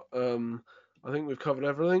we've got. I think we've covered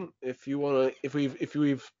everything. If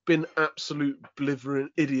we've been absolute blithering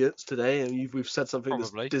idiots today, and we've said something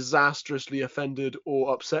that's disastrously offended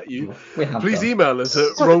or upset you, please email us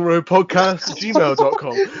at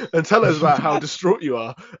wrongroadpodcast@gmail.com and tell us about how distraught you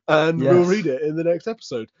are, and we'll read it in the next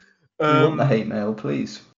episode. We want the hate mail,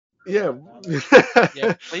 please. Yeah.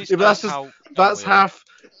 Please that's half.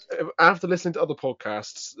 After listening to other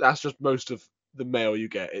podcasts, that's just most of the mail you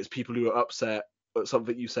get. It's people who are upset at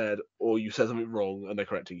something you said, or you said something wrong and they're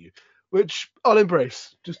correcting you, which I'll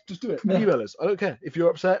embrace. Just do it. Yeah. Email us. I don't care. If you're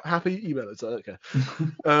upset, happy, email us. I don't care.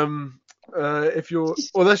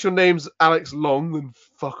 Unless your name's Alex Long, then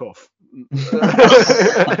fuck off. And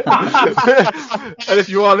if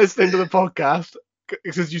you are listening to the podcast,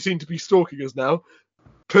 because you seem to be stalking us now,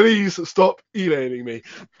 please stop emailing me.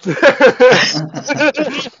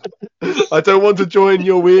 I don't want to join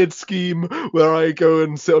your weird scheme where I go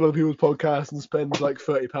and sit on other people's podcasts and spend like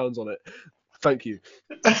 £30 on it. Thank you.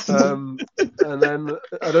 And then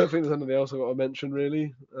I don't think there's anything else I've got to mention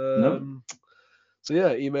really. No. So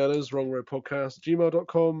yeah, email us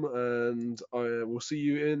wrongroadpodcast@gmail.com, and I will see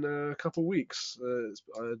you in a couple of weeks.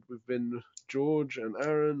 We've been George and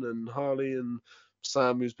Aaron and Harley and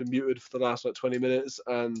Sam, who's been muted for the last 20 minutes,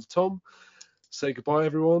 and Tom. Say goodbye,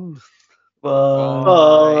 everyone.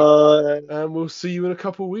 Bye. And we'll see you in a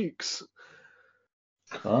couple of weeks.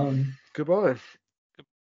 Bye. Goodbye.